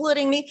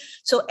precluding me.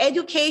 So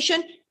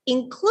education,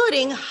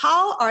 including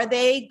how are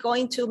they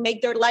going to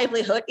make their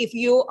livelihood if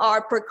you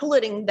are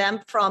precluding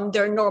them from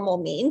their normal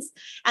means.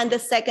 And the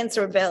second,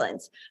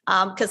 surveillance.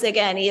 Because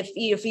again,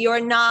 if you're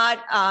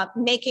not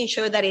making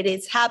sure that it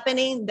is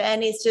happening,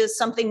 then it's just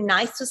something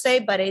nice to say,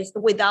 but it's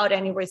without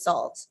any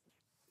results.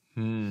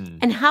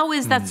 And how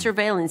is that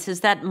surveillance? Is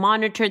that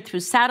monitored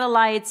through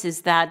satellites?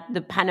 Is that the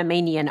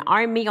Panamanian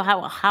army?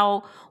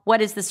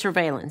 What is the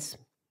surveillance?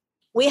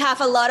 We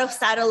have a lot of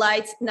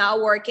satellites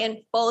now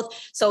working both.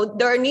 So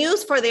there are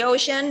news for the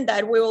ocean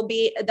that will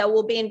be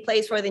in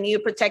place for the new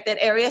protected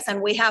areas.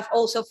 And we have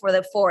also for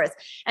the forest.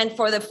 And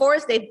for the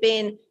forest, they've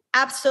been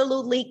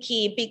absolutely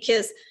key,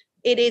 because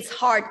it is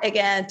hard,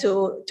 again,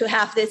 to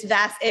have these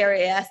vast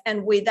areas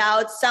and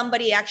without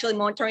somebody actually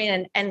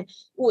monitoring. And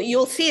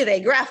you'll see the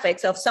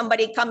graphics of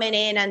somebody coming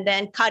in and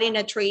then cutting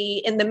a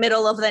tree in the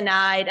middle of the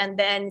night and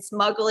then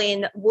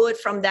smuggling wood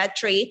from that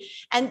tree.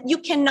 And you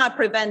cannot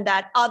prevent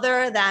that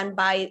other than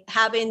by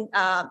having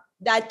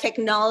that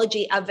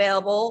technology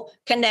available,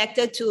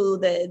 connected to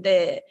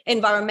the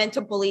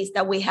environmental police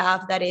that we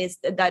have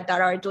that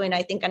are doing,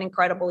 I think, an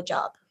incredible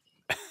job.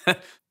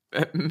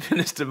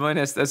 Minister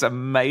Mouynes, that's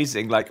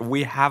amazing. Like,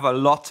 we have a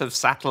lot of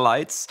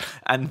satellites,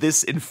 and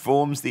this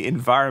informs the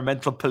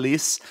environmental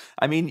police.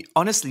 I mean,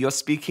 honestly, you're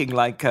speaking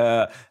like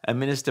a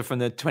minister from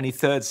the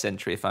 23rd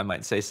century, if I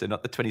might say so,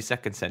 not the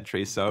 22nd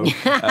century. So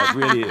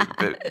really,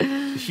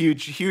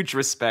 huge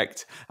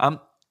respect. And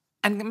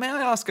may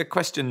I ask a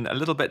question a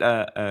little bit?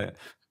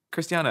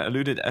 Christiana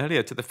alluded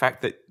earlier to the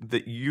fact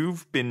that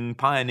you've been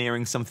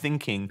pioneering some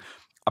thinking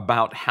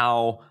about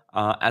how,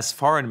 as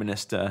foreign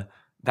minister,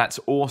 that's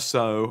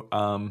also,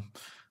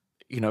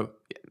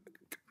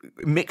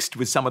 mixed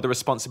with some of the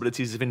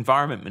responsibilities of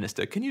environment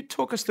minister. Can you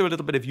talk us through a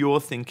little bit of your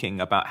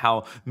thinking about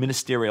how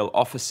ministerial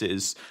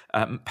offices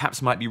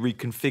perhaps might be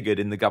reconfigured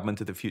in the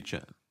government of the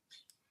future?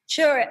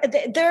 Sure.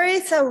 There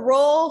is a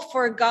role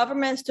for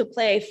governments to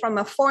play from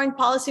a foreign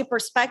policy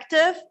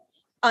perspective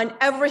on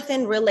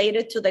everything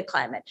related to the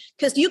climate,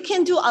 because you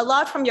can do a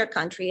lot from your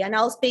country. And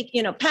I'll speak,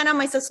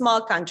 Panama is a small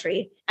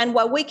country, and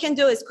what we can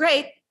do is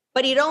great,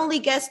 but it only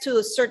gets to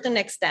a certain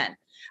extent.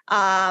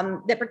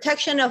 The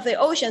protection of the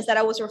oceans that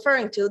I was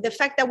referring to, the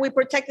fact that we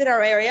protected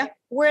our area,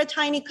 we're a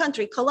tiny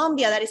country.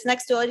 Colombia, that is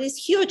next to it, is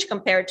huge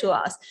compared to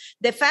us.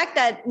 The fact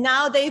that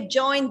now they've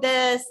joined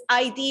this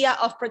idea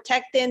of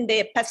protecting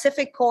the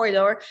Pacific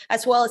corridor,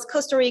 as well as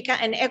Costa Rica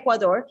and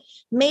Ecuador,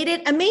 made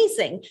it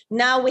amazing.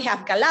 Now we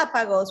have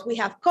Galapagos, we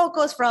have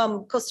cocos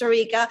from Costa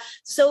Rica.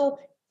 So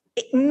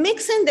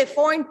mixing the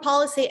foreign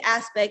policy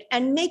aspect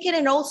and make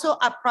it also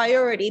a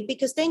priority,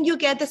 because then you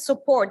get the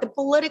support, the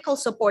political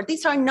support.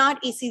 These are not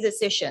easy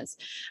decisions.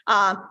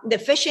 The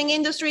fishing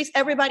industries,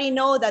 everybody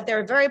know that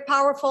they're very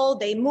powerful.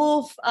 They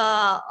move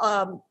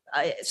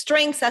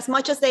strings as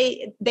much as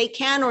they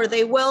can or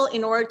they will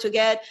in order to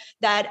get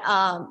that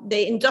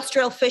the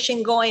industrial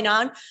fishing going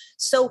on.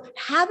 So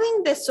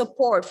having the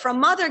support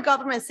from other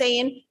governments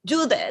saying,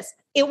 do this,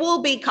 it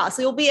will be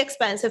costly, it will be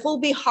expensive, it will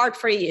be hard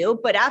for you,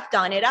 but I've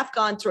done it, I've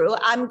gone through,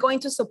 I'm going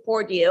to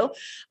support you.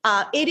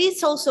 It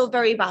is also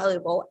very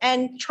valuable.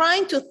 And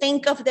trying to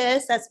think of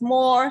this as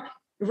more,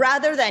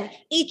 rather than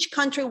each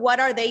country, what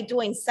are they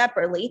doing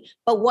separately,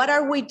 but what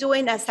are we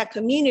doing as a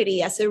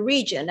community, as a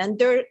region? And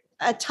there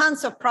are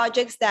tons of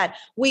projects that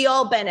we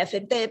all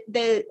benefit.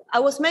 I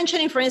was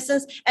mentioning, for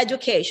instance,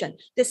 education.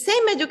 The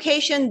same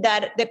education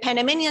that the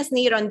Panamanians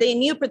need on the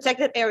new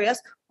protected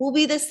areas will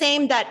be the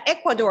same that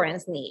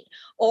Ecuadorians need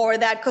or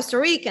that Costa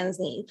Ricans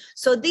need.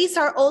 So these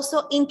are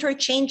also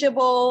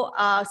interchangeable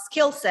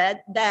skill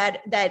set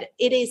that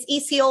it is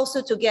easy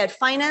also to get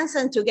finance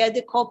and to get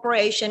the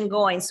cooperation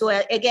going. So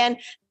again,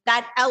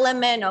 that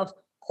element of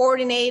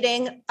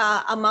coordinating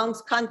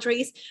amongst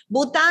countries.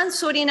 Bhutan,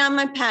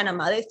 Suriname, and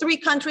Panama, the three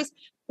countries,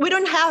 we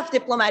don't have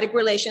diplomatic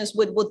relations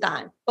with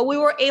Bhutan, but we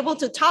were able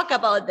to talk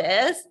about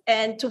this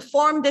and to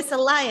form this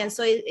alliance.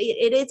 So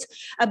it is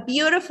a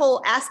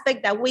beautiful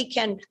aspect that we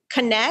can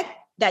connect,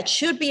 that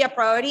should be a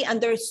priority, and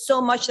there's so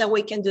much that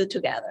we can do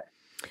together.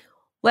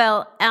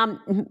 Well,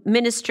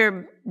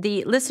 Minister,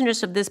 the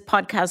listeners of this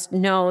podcast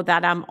know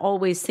that I'm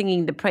always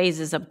singing the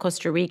praises of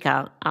Costa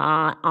Rica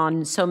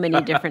on so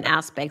many different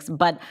aspects.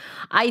 But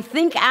I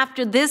think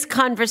after this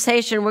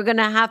conversation, we're going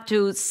to have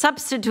to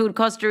substitute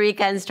Costa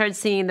Rica and start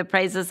singing the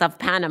praises of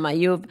Panama.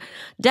 You've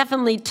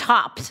definitely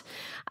topped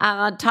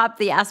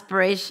the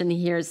aspiration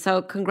here.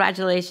 So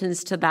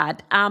congratulations to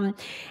that.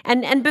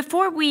 And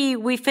before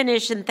we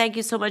finish, and thank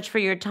you so much for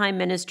your time,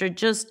 Minister,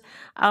 just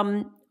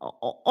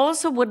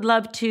also would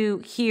love to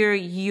hear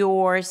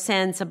your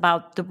sense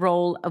about the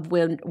role of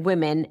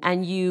women.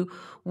 And you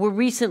were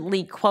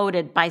recently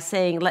quoted by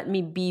saying, let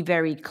me be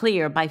very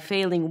clear, by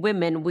failing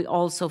women, we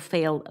also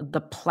fail the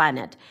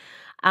planet.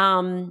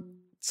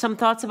 Some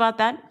thoughts about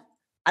that?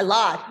 A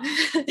lot.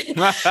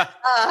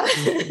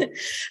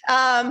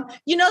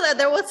 You know that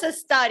there was a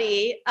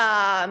study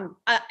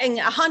in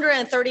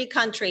 130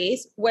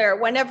 countries where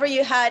whenever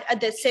you had a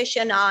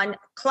decision on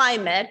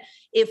climate,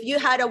 if you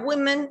had a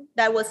woman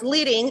that was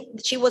leading,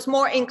 she was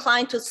more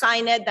inclined to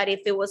sign it than if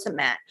it was a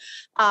man.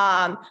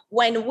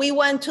 When we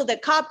went to the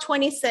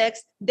COP26,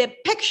 the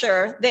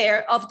picture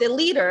there of the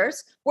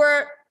leaders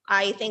were,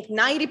 I think,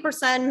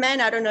 90%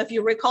 men. I don't know if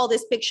you recall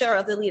this picture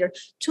of the leader.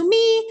 To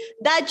me,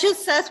 that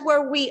just says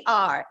where we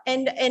are.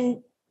 And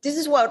this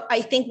is what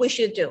I think we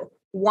should do.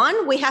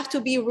 One, we have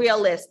to be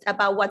realist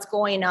about what's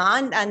going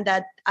on, and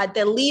that at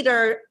the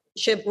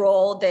leadership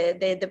role,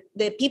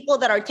 the people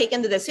that are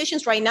taking the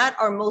decisions right now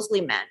are mostly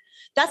men.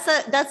 That's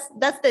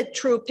the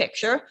true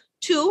picture.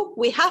 Two,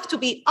 we have to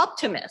be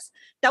optimists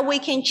that we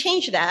can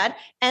change that,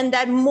 and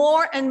that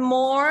more and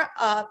more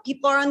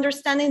people are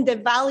understanding the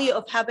value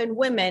of having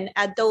women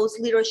at those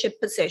leadership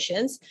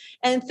positions.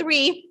 And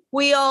three,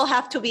 we all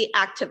have to be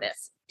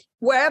activists.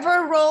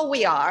 Wherever role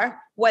we are,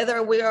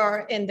 whether we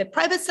are in the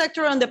private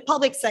sector or in the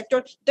public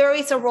sector, there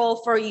is a role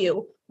for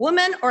you,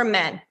 women or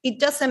men. It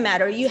doesn't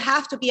matter. You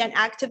have to be an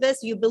activist.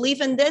 You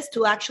believe in this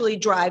to actually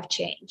drive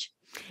change.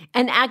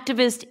 An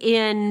activist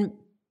in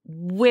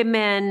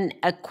women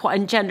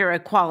and gender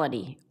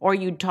equality, or are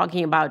you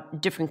talking about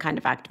different kind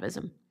of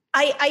activism?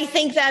 I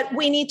think that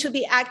we need to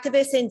be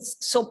activists and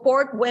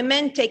support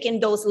women taking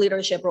those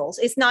leadership roles.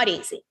 It's not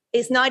easy.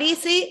 It's not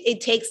easy.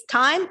 It takes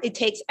time, it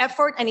takes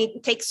effort, and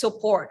it takes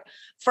support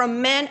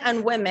from men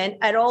and women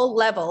at all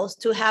levels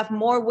to have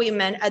more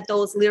women at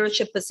those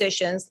leadership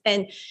positions.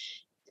 And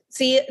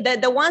see,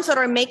 the ones that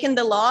are making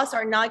the laws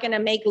are not going to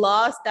make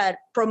laws that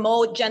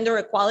promote gender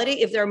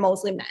equality if they're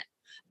mostly men.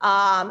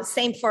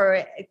 Same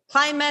for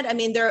climate. I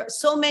mean, there are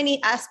so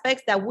many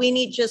aspects that we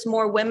need just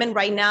more women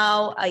right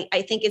now.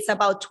 I think it's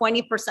about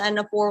 20%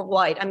 of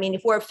worldwide. I mean,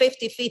 if we're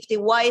 50-50,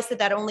 why is it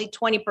that only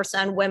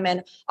 20%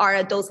 women are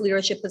at those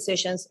leadership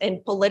positions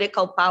in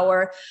political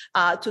power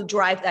to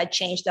drive that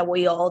change that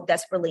we all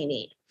desperately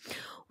need?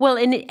 Well,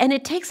 and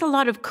it takes a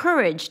lot of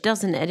courage,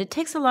 doesn't it? It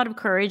takes a lot of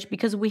courage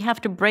because we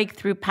have to break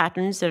through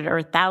patterns that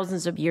are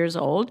thousands of years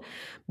old,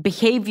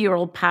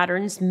 behavioral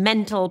patterns,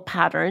 mental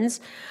patterns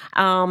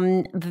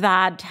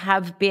that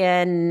have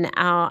been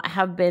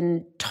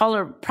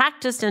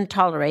practiced and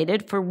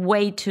tolerated for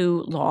way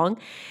too long.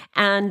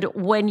 And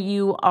when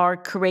you are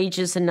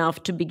courageous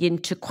enough to begin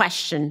to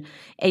question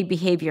a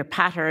behavior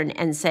pattern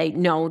and say,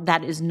 no,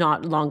 that is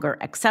not longer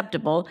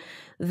acceptable,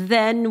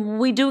 then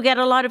we do get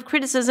a lot of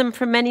criticism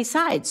from many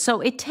sides. So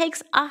it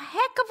takes a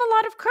heck of a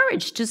lot of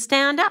courage to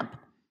stand up.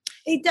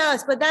 It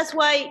does, but that's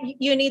why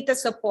you need the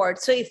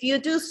support. So if you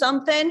do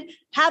something,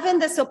 having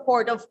the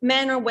support of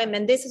men or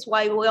women, this is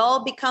why we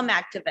all become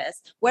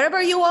activists.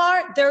 Wherever you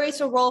are, there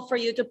is a role for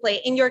you to play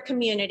in your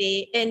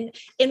community, in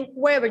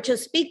wherever.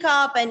 Just speak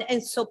up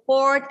and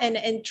support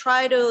and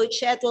try to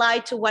shed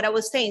light to what I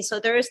was saying.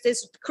 So there is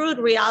this crude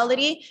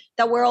reality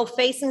that we're all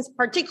facing,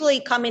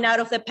 particularly coming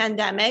out of the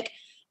pandemic,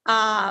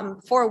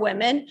 for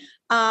women.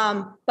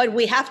 But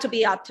we have to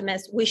be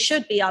optimists. We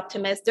should be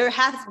optimists. There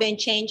has been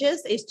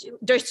changes.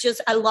 There's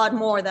just a lot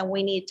more that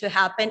we need to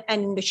happen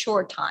and in the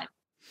short time.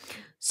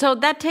 So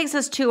that takes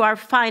us to our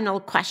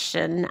final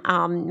question,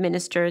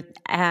 Minister,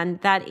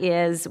 and that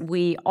is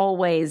we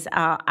always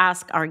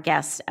ask our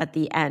guests at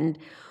the end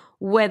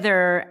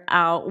whether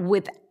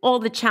with all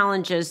the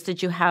challenges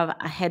that you have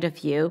ahead of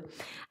you,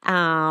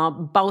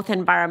 both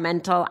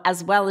environmental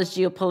as well as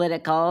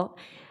geopolitical,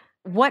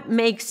 what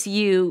makes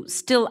you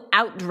still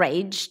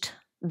outraged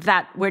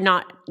that we're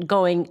not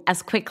going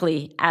as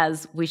quickly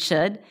as we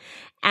should?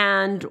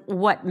 And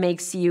what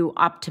makes you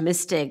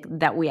optimistic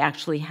that we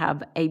actually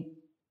have a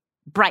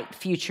bright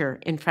future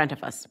in front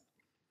of us?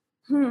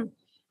 I'm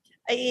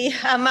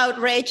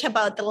outraged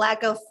about the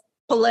lack of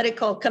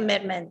political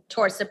commitment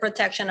towards the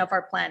protection of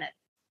our planet,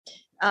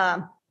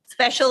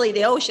 especially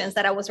the oceans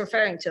that I was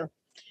referring to.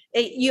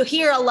 You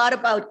hear a lot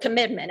about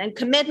commitment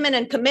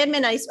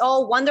is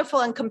all wonderful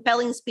and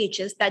compelling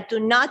speeches that do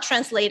not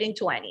translate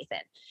into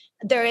anything.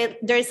 There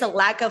is a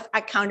lack of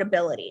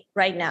accountability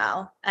right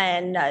now.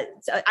 And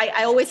so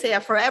I always say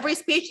that for every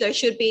speech, there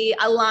should be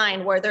a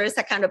line where there is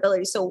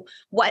accountability. So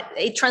what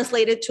it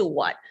translated to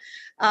what?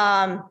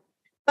 But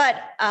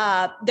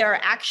there are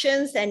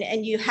actions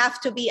and you have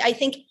to be, I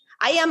think,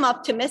 I am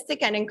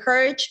optimistic and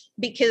encouraged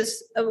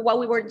because of what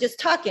we were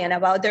just talking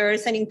about. There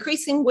is an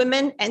increasing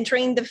women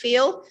entering the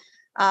field,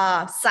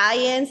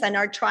 science, and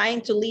are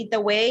trying to lead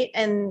the way.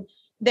 And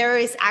there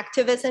is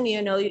activism,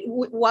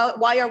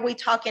 why are we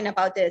talking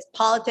about this?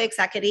 Politics,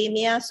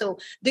 academia. So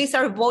these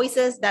are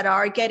voices that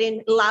are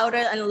getting louder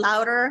and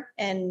louder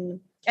and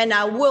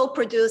will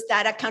produce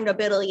that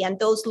accountability and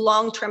those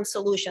long-term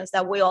solutions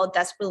that we all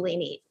desperately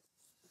need.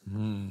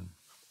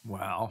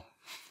 Wow.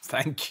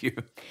 Thank you.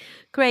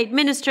 Great.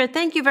 Minister,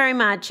 thank you very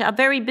much. A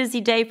very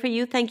busy day for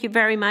you. Thank you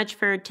very much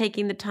for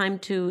taking the time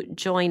to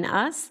join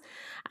us.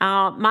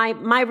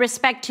 My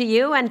respect to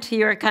you and to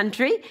your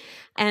country,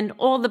 and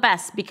all the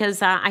best,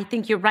 because I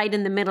think you're right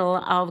in the middle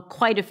of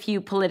quite a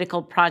few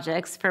political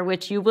projects for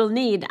which you will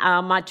need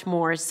much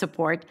more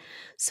support.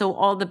 So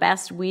all the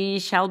best. We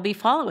shall be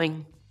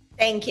following.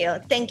 Thank you.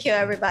 Thank you,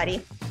 everybody.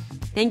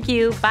 Thank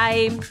you.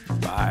 Bye.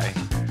 Bye.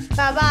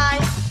 Bye-bye.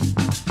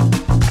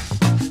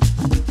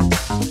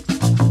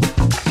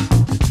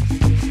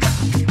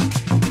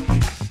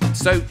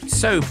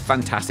 So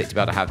fantastic to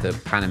be able to have the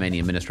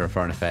Panamanian Minister of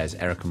Foreign Affairs,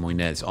 Erika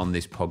Mouynes, on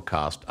this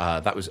podcast.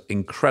 That was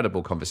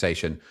incredible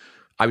conversation.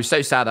 I was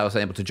so sad I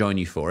wasn't able to join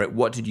you for it.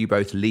 What did you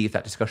both leave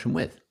that discussion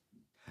with?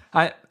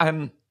 I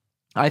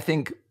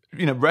think,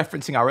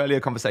 referencing our earlier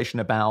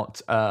conversation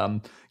about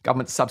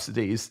government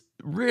subsidies,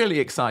 really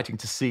exciting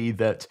to see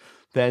that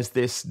there's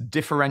this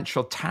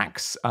differential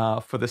tax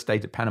for the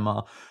state of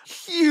Panama,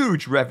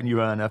 huge revenue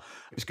earner.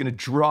 It's going to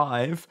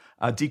drive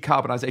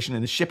decarbonization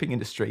in the shipping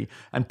industry.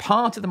 And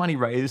part of the money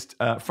raised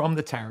from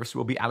the tariffs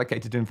will be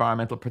allocated to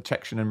environmental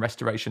protection and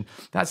restoration.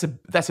 That's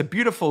a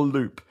beautiful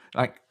loop,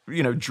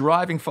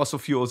 driving fossil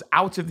fuels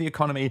out of the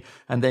economy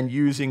and then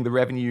using the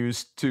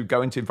revenues to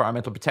go into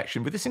environmental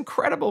protection with this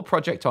incredible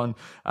project on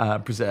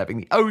preserving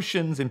the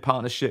oceans in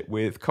partnership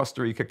with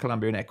Costa Rica,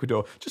 Colombia, and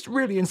Ecuador. Just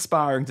really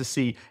inspiring to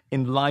see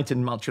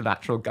enlightened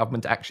multilateral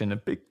government action. A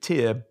big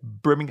tear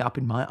brimming up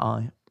in my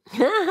eye.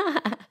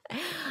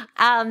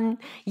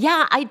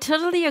 Yeah, I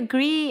totally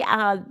agree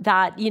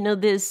that,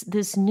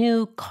 this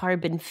new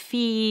carbon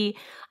fee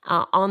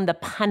on the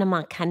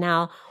Panama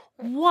Canal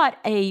what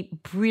a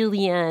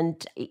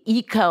brilliant,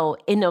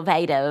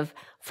 eco-innovative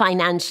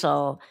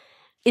financial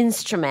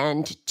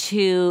instrument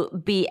to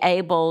be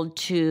able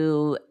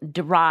to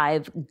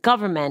derive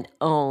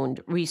government-owned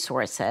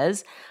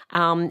resources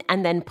and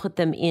then put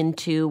them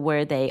into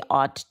where they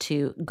ought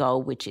to go,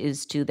 which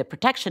is to the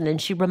protection.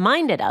 And she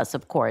reminded us,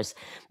 of course,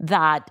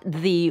 that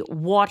the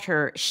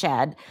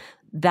watershed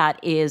that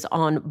is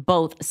on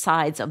both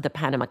sides of the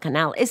Panama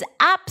Canal is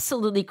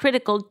absolutely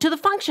critical to the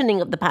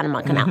functioning of the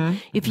Panama Canal.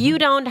 If you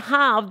don't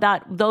have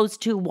those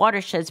two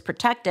watersheds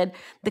protected,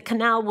 the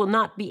canal will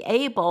not be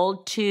able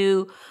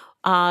to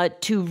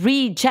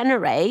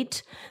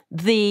regenerate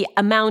the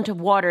amount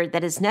of water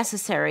that is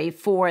necessary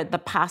for the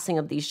passing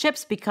of these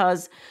ships,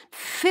 because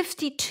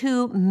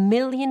 52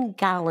 million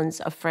gallons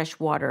of fresh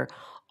water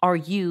are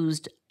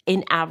used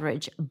in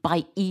average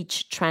by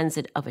each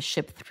transit of a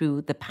ship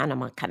through the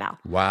Panama Canal.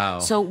 Wow.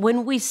 So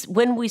when we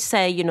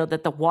say,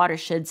 that the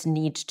watersheds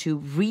need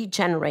to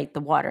regenerate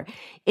the water,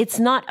 it's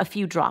not a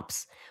few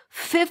drops.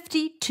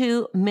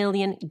 52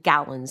 million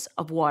gallons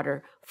of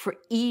water for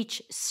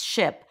each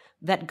ship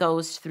that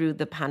goes through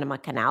the Panama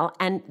Canal.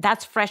 And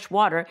that's fresh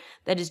water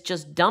that is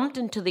just dumped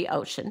into the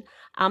ocean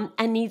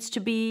and needs to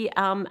be,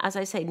 as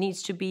I say,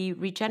 needs to be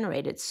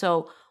regenerated.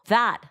 So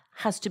that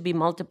has to be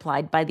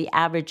multiplied by the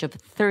average of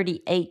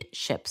 38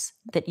 ships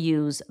that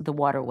use the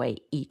waterway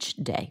each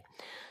day.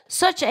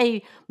 Such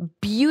a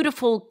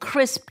beautiful,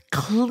 crisp,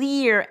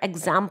 clear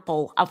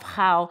example of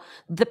how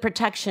the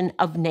protection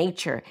of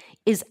nature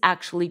is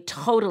actually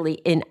totally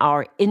in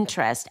our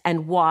interest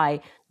and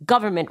why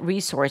government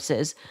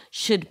resources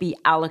should be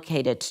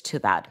allocated to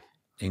that.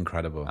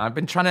 Incredible. I've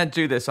been trying to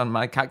do this on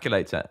my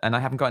calculator and I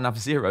haven't got enough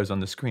zeros on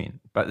the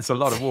screen, but it's a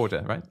lot of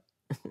water, right?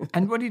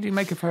 And what do you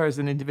make of her as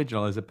an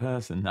individual, as a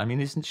person? I mean,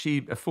 isn't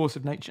she a force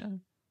of nature?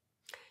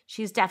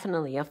 She's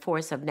definitely a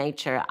force of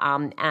nature.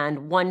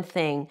 And one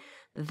thing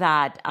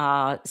that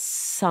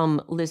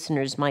some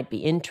listeners might be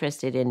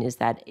interested in is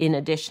that in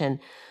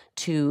addition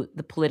to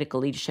the political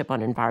leadership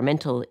on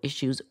environmental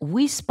issues,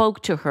 we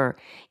spoke to her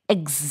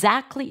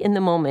exactly in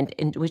the moment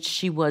in which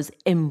she was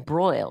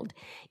embroiled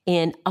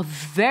in a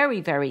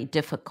very, very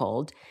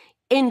difficult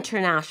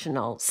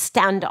international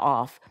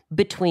standoff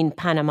between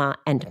Panama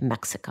and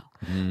Mexico,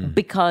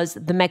 because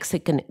the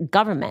Mexican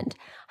government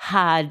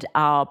had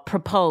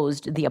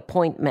proposed the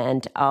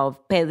appointment of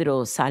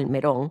Pedro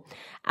Salmerón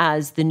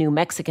as the new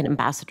Mexican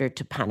ambassador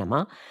to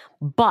Panama,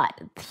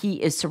 but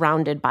he is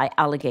surrounded by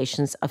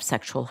allegations of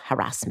sexual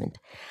harassment.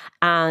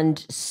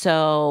 And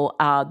so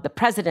the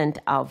president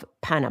of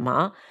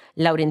Panama,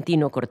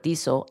 Laurentino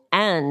Cortizo,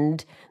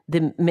 and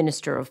the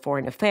Minister of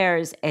Foreign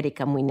Affairs,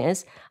 Erika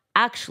Mouynes,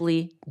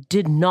 actually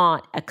did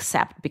not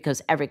accept, because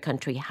every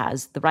country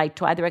has the right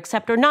to either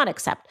accept or not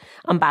accept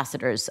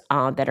ambassadors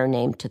that are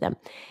named to them.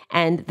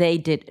 And they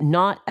did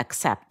not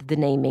accept the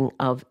naming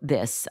of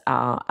this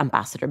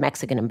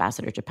Mexican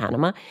ambassador to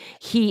Panama.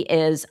 He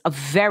is a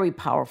very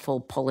powerful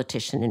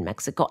politician in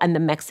Mexico, and the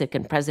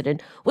Mexican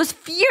president was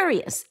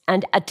furious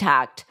and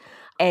attacked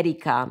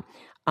Erika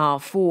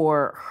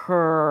for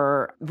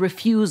her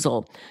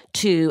refusal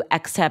to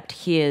accept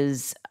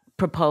his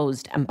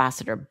proposed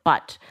ambassador.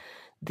 But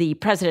the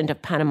president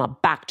of Panama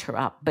backed her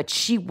up, but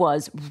she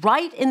was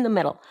right in the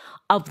middle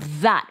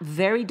of that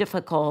very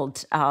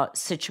difficult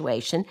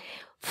situation.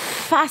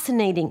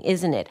 Fascinating,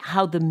 isn't it,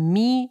 how the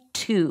Me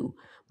Too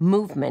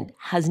movement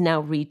has now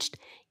reached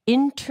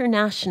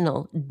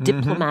international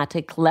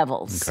diplomatic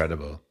levels.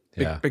 Incredible.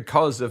 Yeah.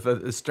 Because of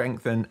the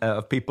strength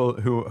of people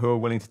who are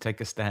willing to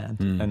take a stand.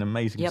 An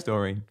amazing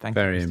story. Thank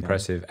you. Very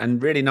impressive.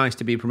 And really nice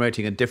to be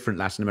promoting a different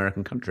Latin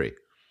American country.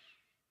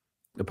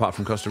 Apart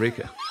from Costa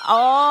Rica.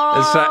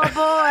 Oh,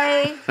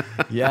 boy.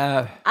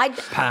 Yeah.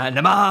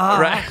 Panama.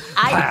 Right.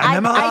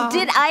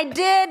 I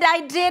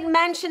did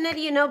mention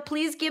it,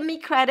 please give me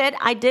credit.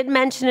 I did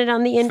mention it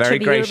on the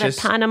interview that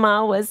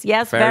Panama was,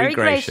 very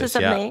gracious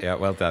of me. Yeah,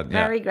 well done.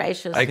 Very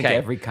gracious. I think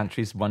every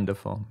country's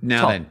wonderful.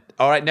 Now then.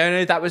 All right,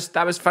 no, that was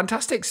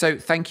fantastic. So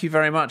thank you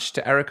very much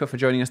to Erika for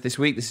joining us this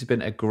week. This has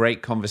been a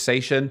great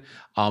conversation.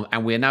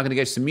 And we are now going to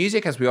go to some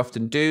music, as we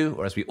often do,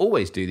 or as we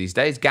always do these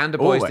days. Gander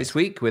Boys this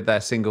week with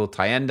their single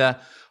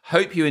Tienda.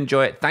 Hope you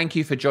enjoy it. Thank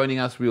you for joining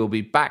us. We will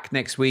be back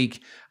next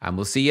week, and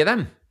we'll see you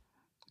then.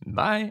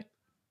 Bye.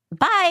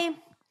 Bye.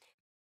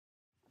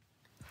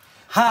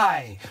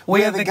 Hi,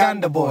 we are the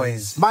Gander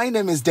Boys. My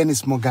name is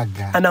Dennis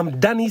Mogaga. And I'm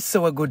Danny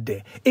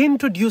Sewagude,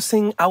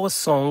 introducing our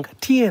song,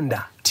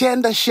 Tienda.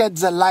 Tienda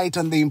sheds a light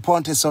on the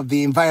importance of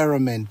the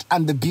environment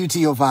and the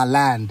beauty of our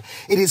land.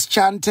 It is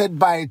chanted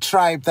by a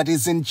tribe that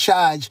is in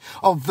charge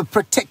of the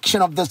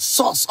protection of the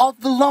source of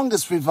the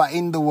longest river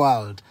in the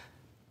world.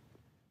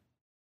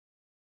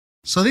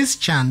 So this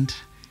chant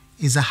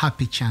is a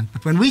happy chant,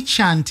 but when we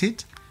chant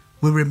it,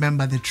 we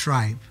remember the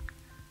tribe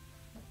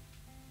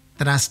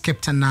that has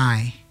kept an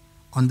eye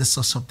on the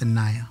source of the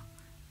Nile.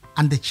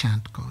 And the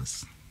chant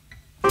goes.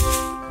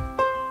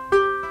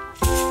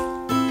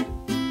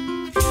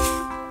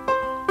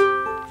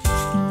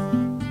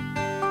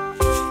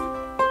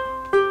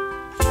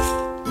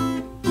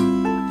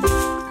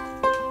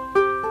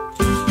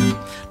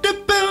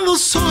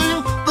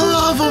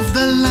 of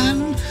the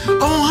land.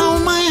 Oh, how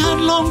my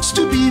heart longs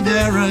to be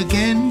there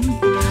again.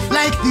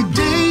 Like the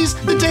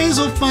days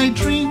of my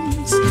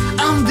dreams,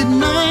 and the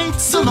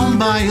nights alone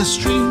by your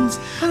strings.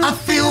 I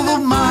feel the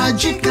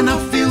magic and I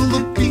feel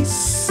the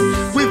peace.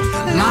 With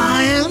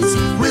lions,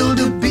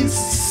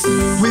 wildebeests,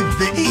 with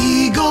the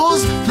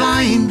eagles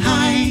flying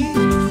high.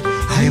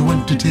 I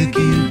want to take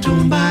you to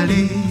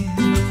Mbale.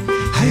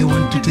 I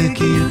want to take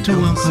you to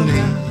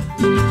Ankole.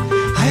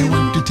 I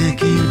want to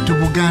take you to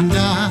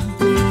Uganda.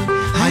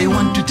 I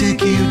want to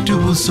take you to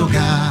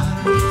Usoga.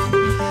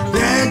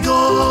 There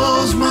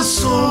goes my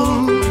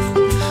soul.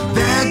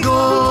 There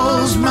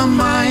goes my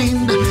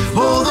mind.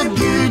 All the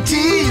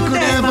beauty you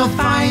could ever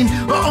find.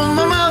 Oh,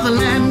 my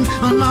motherland.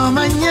 Oh,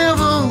 Mama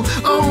Nyevo.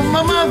 Oh,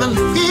 my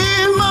motherland.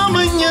 Yeah,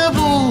 Mama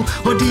Nyevo.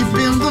 Oh, deep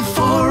in the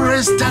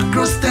forest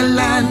across the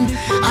land,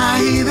 I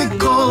hear the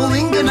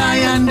calling and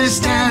I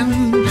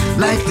understand.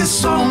 Like the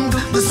song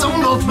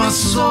of my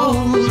soul.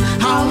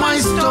 How my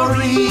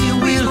story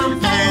will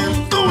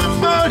end. Go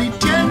and body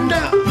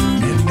tender.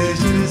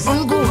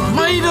 Uncle,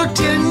 my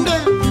tender.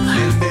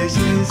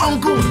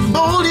 Uncle,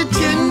 body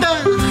tender.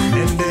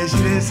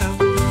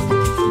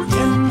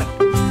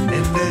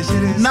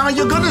 Now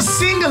you're gonna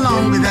sing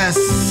along with us.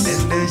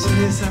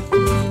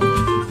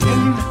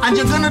 And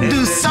you're gonna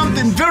do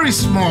something very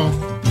small.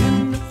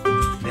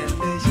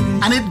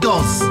 And it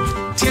goes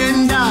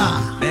tender.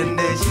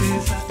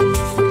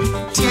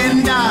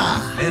 Tender.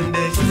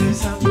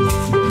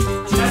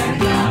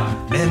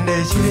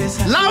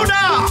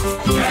 Louder.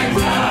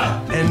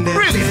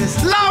 Really?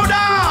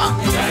 Louder.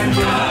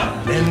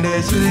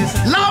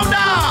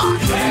 Louder.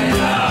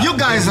 You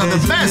guys are the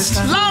best.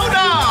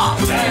 Louder.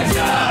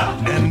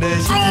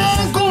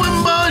 Oh, go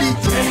and body.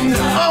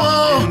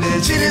 Oh,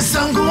 chili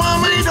sangu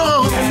amaido.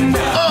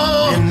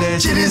 Oh,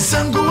 chili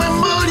sangu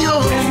embodio.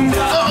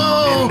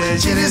 Oh,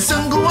 chili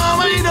sangu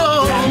amaido.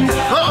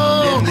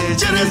 Oh,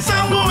 chili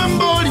sangu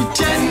embodi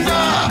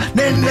tender.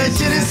 Nende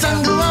chili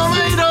sangu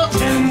amaido.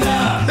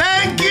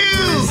 Thank you.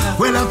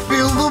 When I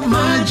feel the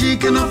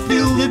magic and I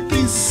feel the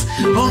peace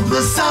of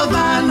the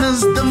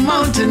savannas, the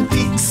mountain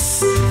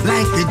peaks,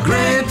 like the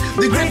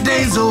great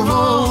days of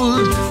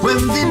old,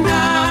 when the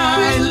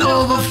Nile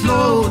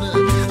overflowed,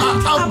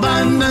 our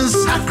abundance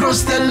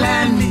across the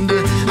land,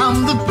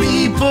 and the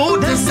people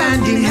dance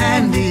hand in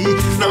hand.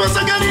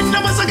 Namasagani,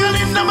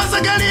 namasagani,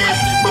 namasagani,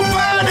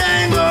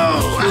 bupadengo,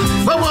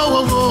 whoa, whoa,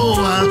 whoa,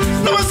 whoa,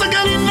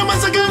 namasagani,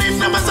 namasagani,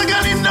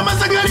 namasagani,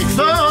 namasagani,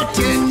 oh,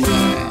 tender.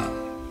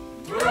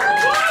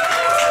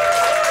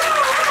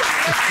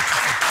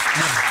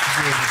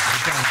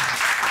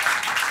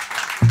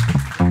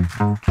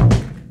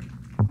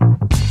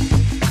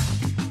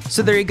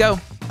 So there you go.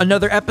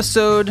 Another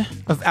episode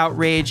of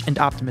Outrage and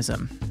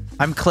Optimism.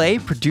 I'm Clay,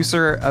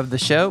 producer of the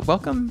show.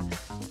 Welcome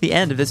to the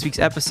end of this week's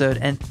episode,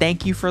 and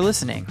thank you for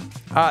listening.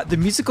 The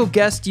musical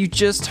guest you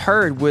just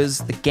heard was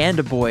the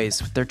Ganda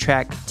Boys with their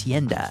track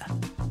Tienda.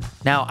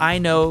 Now, I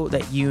know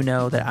that you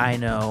know that I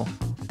know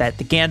that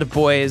the Ganda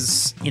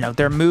Boys,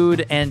 their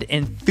mood and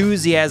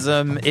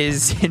enthusiasm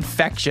is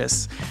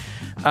infectious.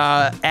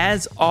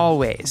 As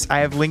always, I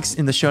have links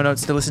in the show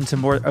notes to listen to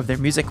more of their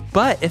music,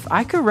 but if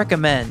I could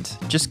recommend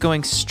just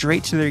going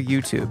straight to their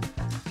YouTube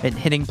and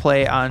hitting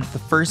play on the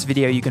first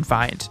video you can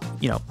find,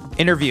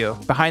 interview,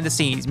 behind the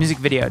scenes, music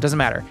video, it doesn't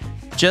matter.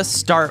 Just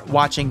start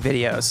watching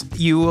videos.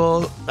 You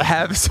will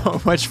have so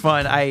much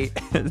fun. I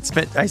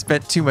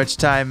spent too much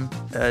time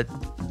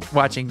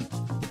watching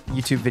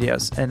YouTube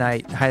videos, and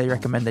I highly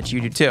recommend that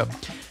you do too.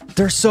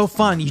 They're so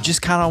fun. You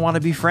just kind of want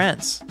to be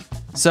friends.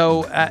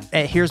 So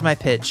here's my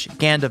pitch.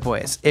 Ganda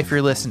Boys, if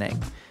you're listening,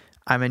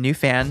 I'm a new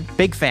fan,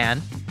 big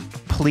fan.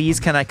 Please,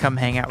 can I come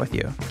hang out with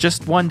you?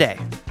 Just one day.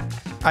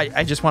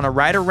 I just want to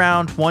ride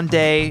around one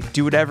day,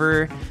 do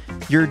whatever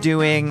you're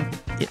doing.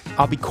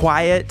 I'll be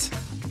quiet.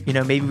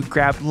 Maybe we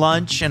grab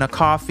lunch and a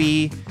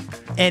coffee,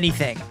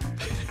 anything.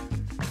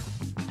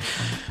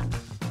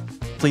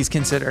 Please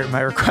consider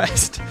my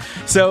request.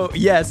 So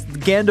yes,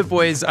 Ganda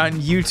Boys on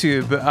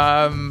YouTube.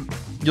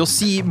 You'll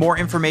see more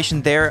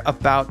information there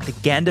about the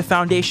Ganda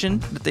Foundation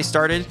that they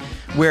started,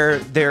 where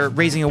they're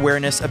raising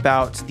awareness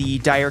about the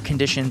dire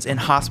conditions in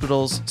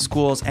hospitals,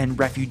 schools, and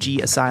refugee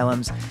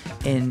asylums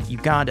in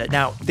Uganda.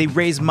 Now, they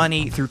raise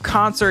money through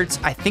concerts.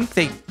 I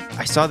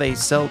saw they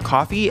sell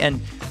coffee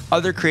and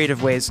other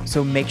creative ways,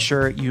 so make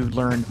sure you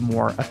learn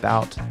more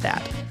about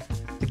that.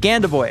 The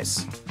Ganda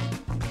Boys.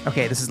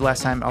 Okay, this is the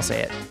last time I'll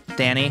say it.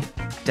 Danny,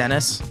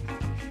 Dennis,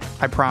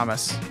 I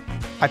promise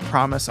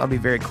I'll be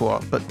very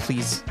cool, but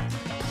please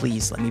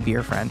let me be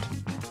your friend.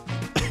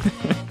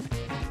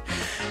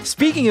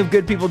 Speaking of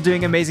good people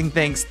doing amazing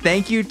things,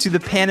 thank you to the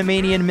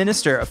Panamanian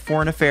Minister of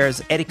Foreign Affairs,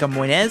 Erika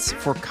Mouynes,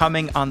 for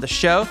coming on the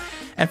show,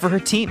 and for her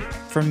team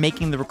for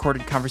making the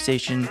recorded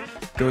conversation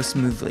go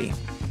smoothly.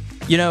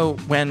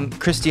 When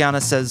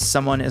Christiana says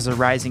someone is a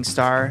rising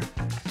star,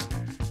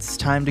 it's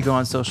time to go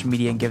on social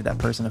media and give that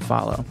person a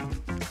follow.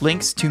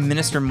 Links to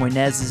Minister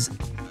Mouynes'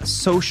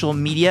 social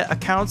media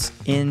accounts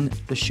in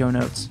the show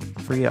notes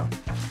for you.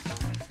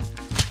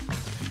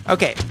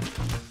 Okay,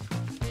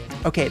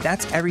 Okay,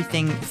 that's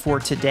everything for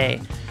today.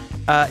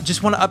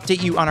 Just want to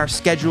update you on our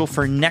schedule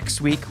for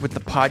next week with the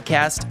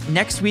podcast.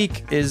 Next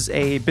week is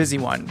a busy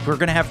one. We're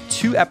going to have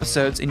 2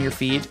 episodes in your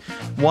feed,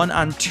 one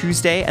on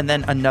Tuesday and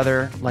then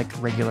another like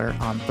regular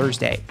on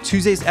Thursday.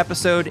 Tuesday's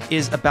episode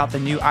is about the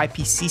new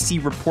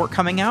IPCC report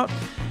coming out,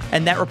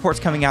 and that report's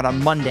coming out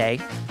on Monday.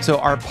 So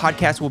our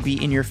podcast will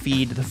be in your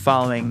feed the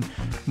following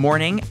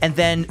morning. And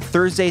then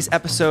Thursday's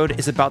episode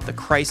is about the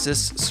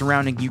crisis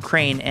surrounding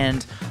Ukraine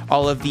and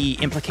all of the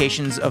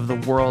implications of the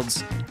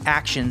world's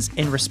actions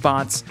in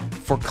response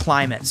for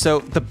climate. So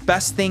the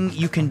best thing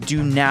you can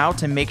do now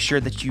to make sure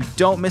that you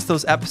don't miss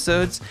those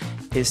episodes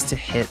is to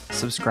hit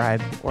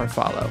subscribe or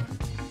follow.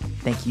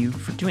 Thank you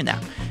for doing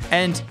that.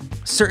 And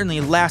certainly,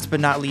 last but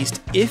not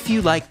least, if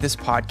you like this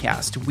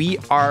podcast, we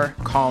are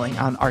calling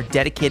on our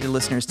dedicated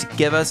listeners to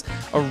give us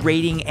a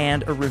rating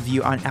and a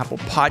review on Apple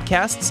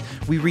Podcasts.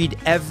 We read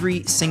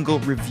every single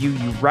review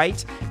you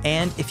write.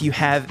 And if you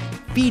have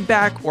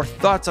feedback or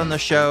thoughts on the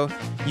show,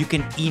 you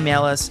can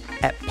email us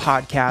at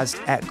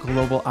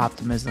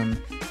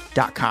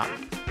podcast@globaloptimism.com.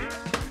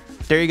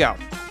 There you go.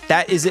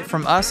 That is it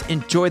from us.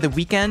 Enjoy the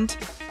weekend.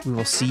 We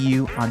will see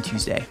you on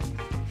Tuesday.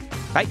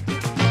 Bye.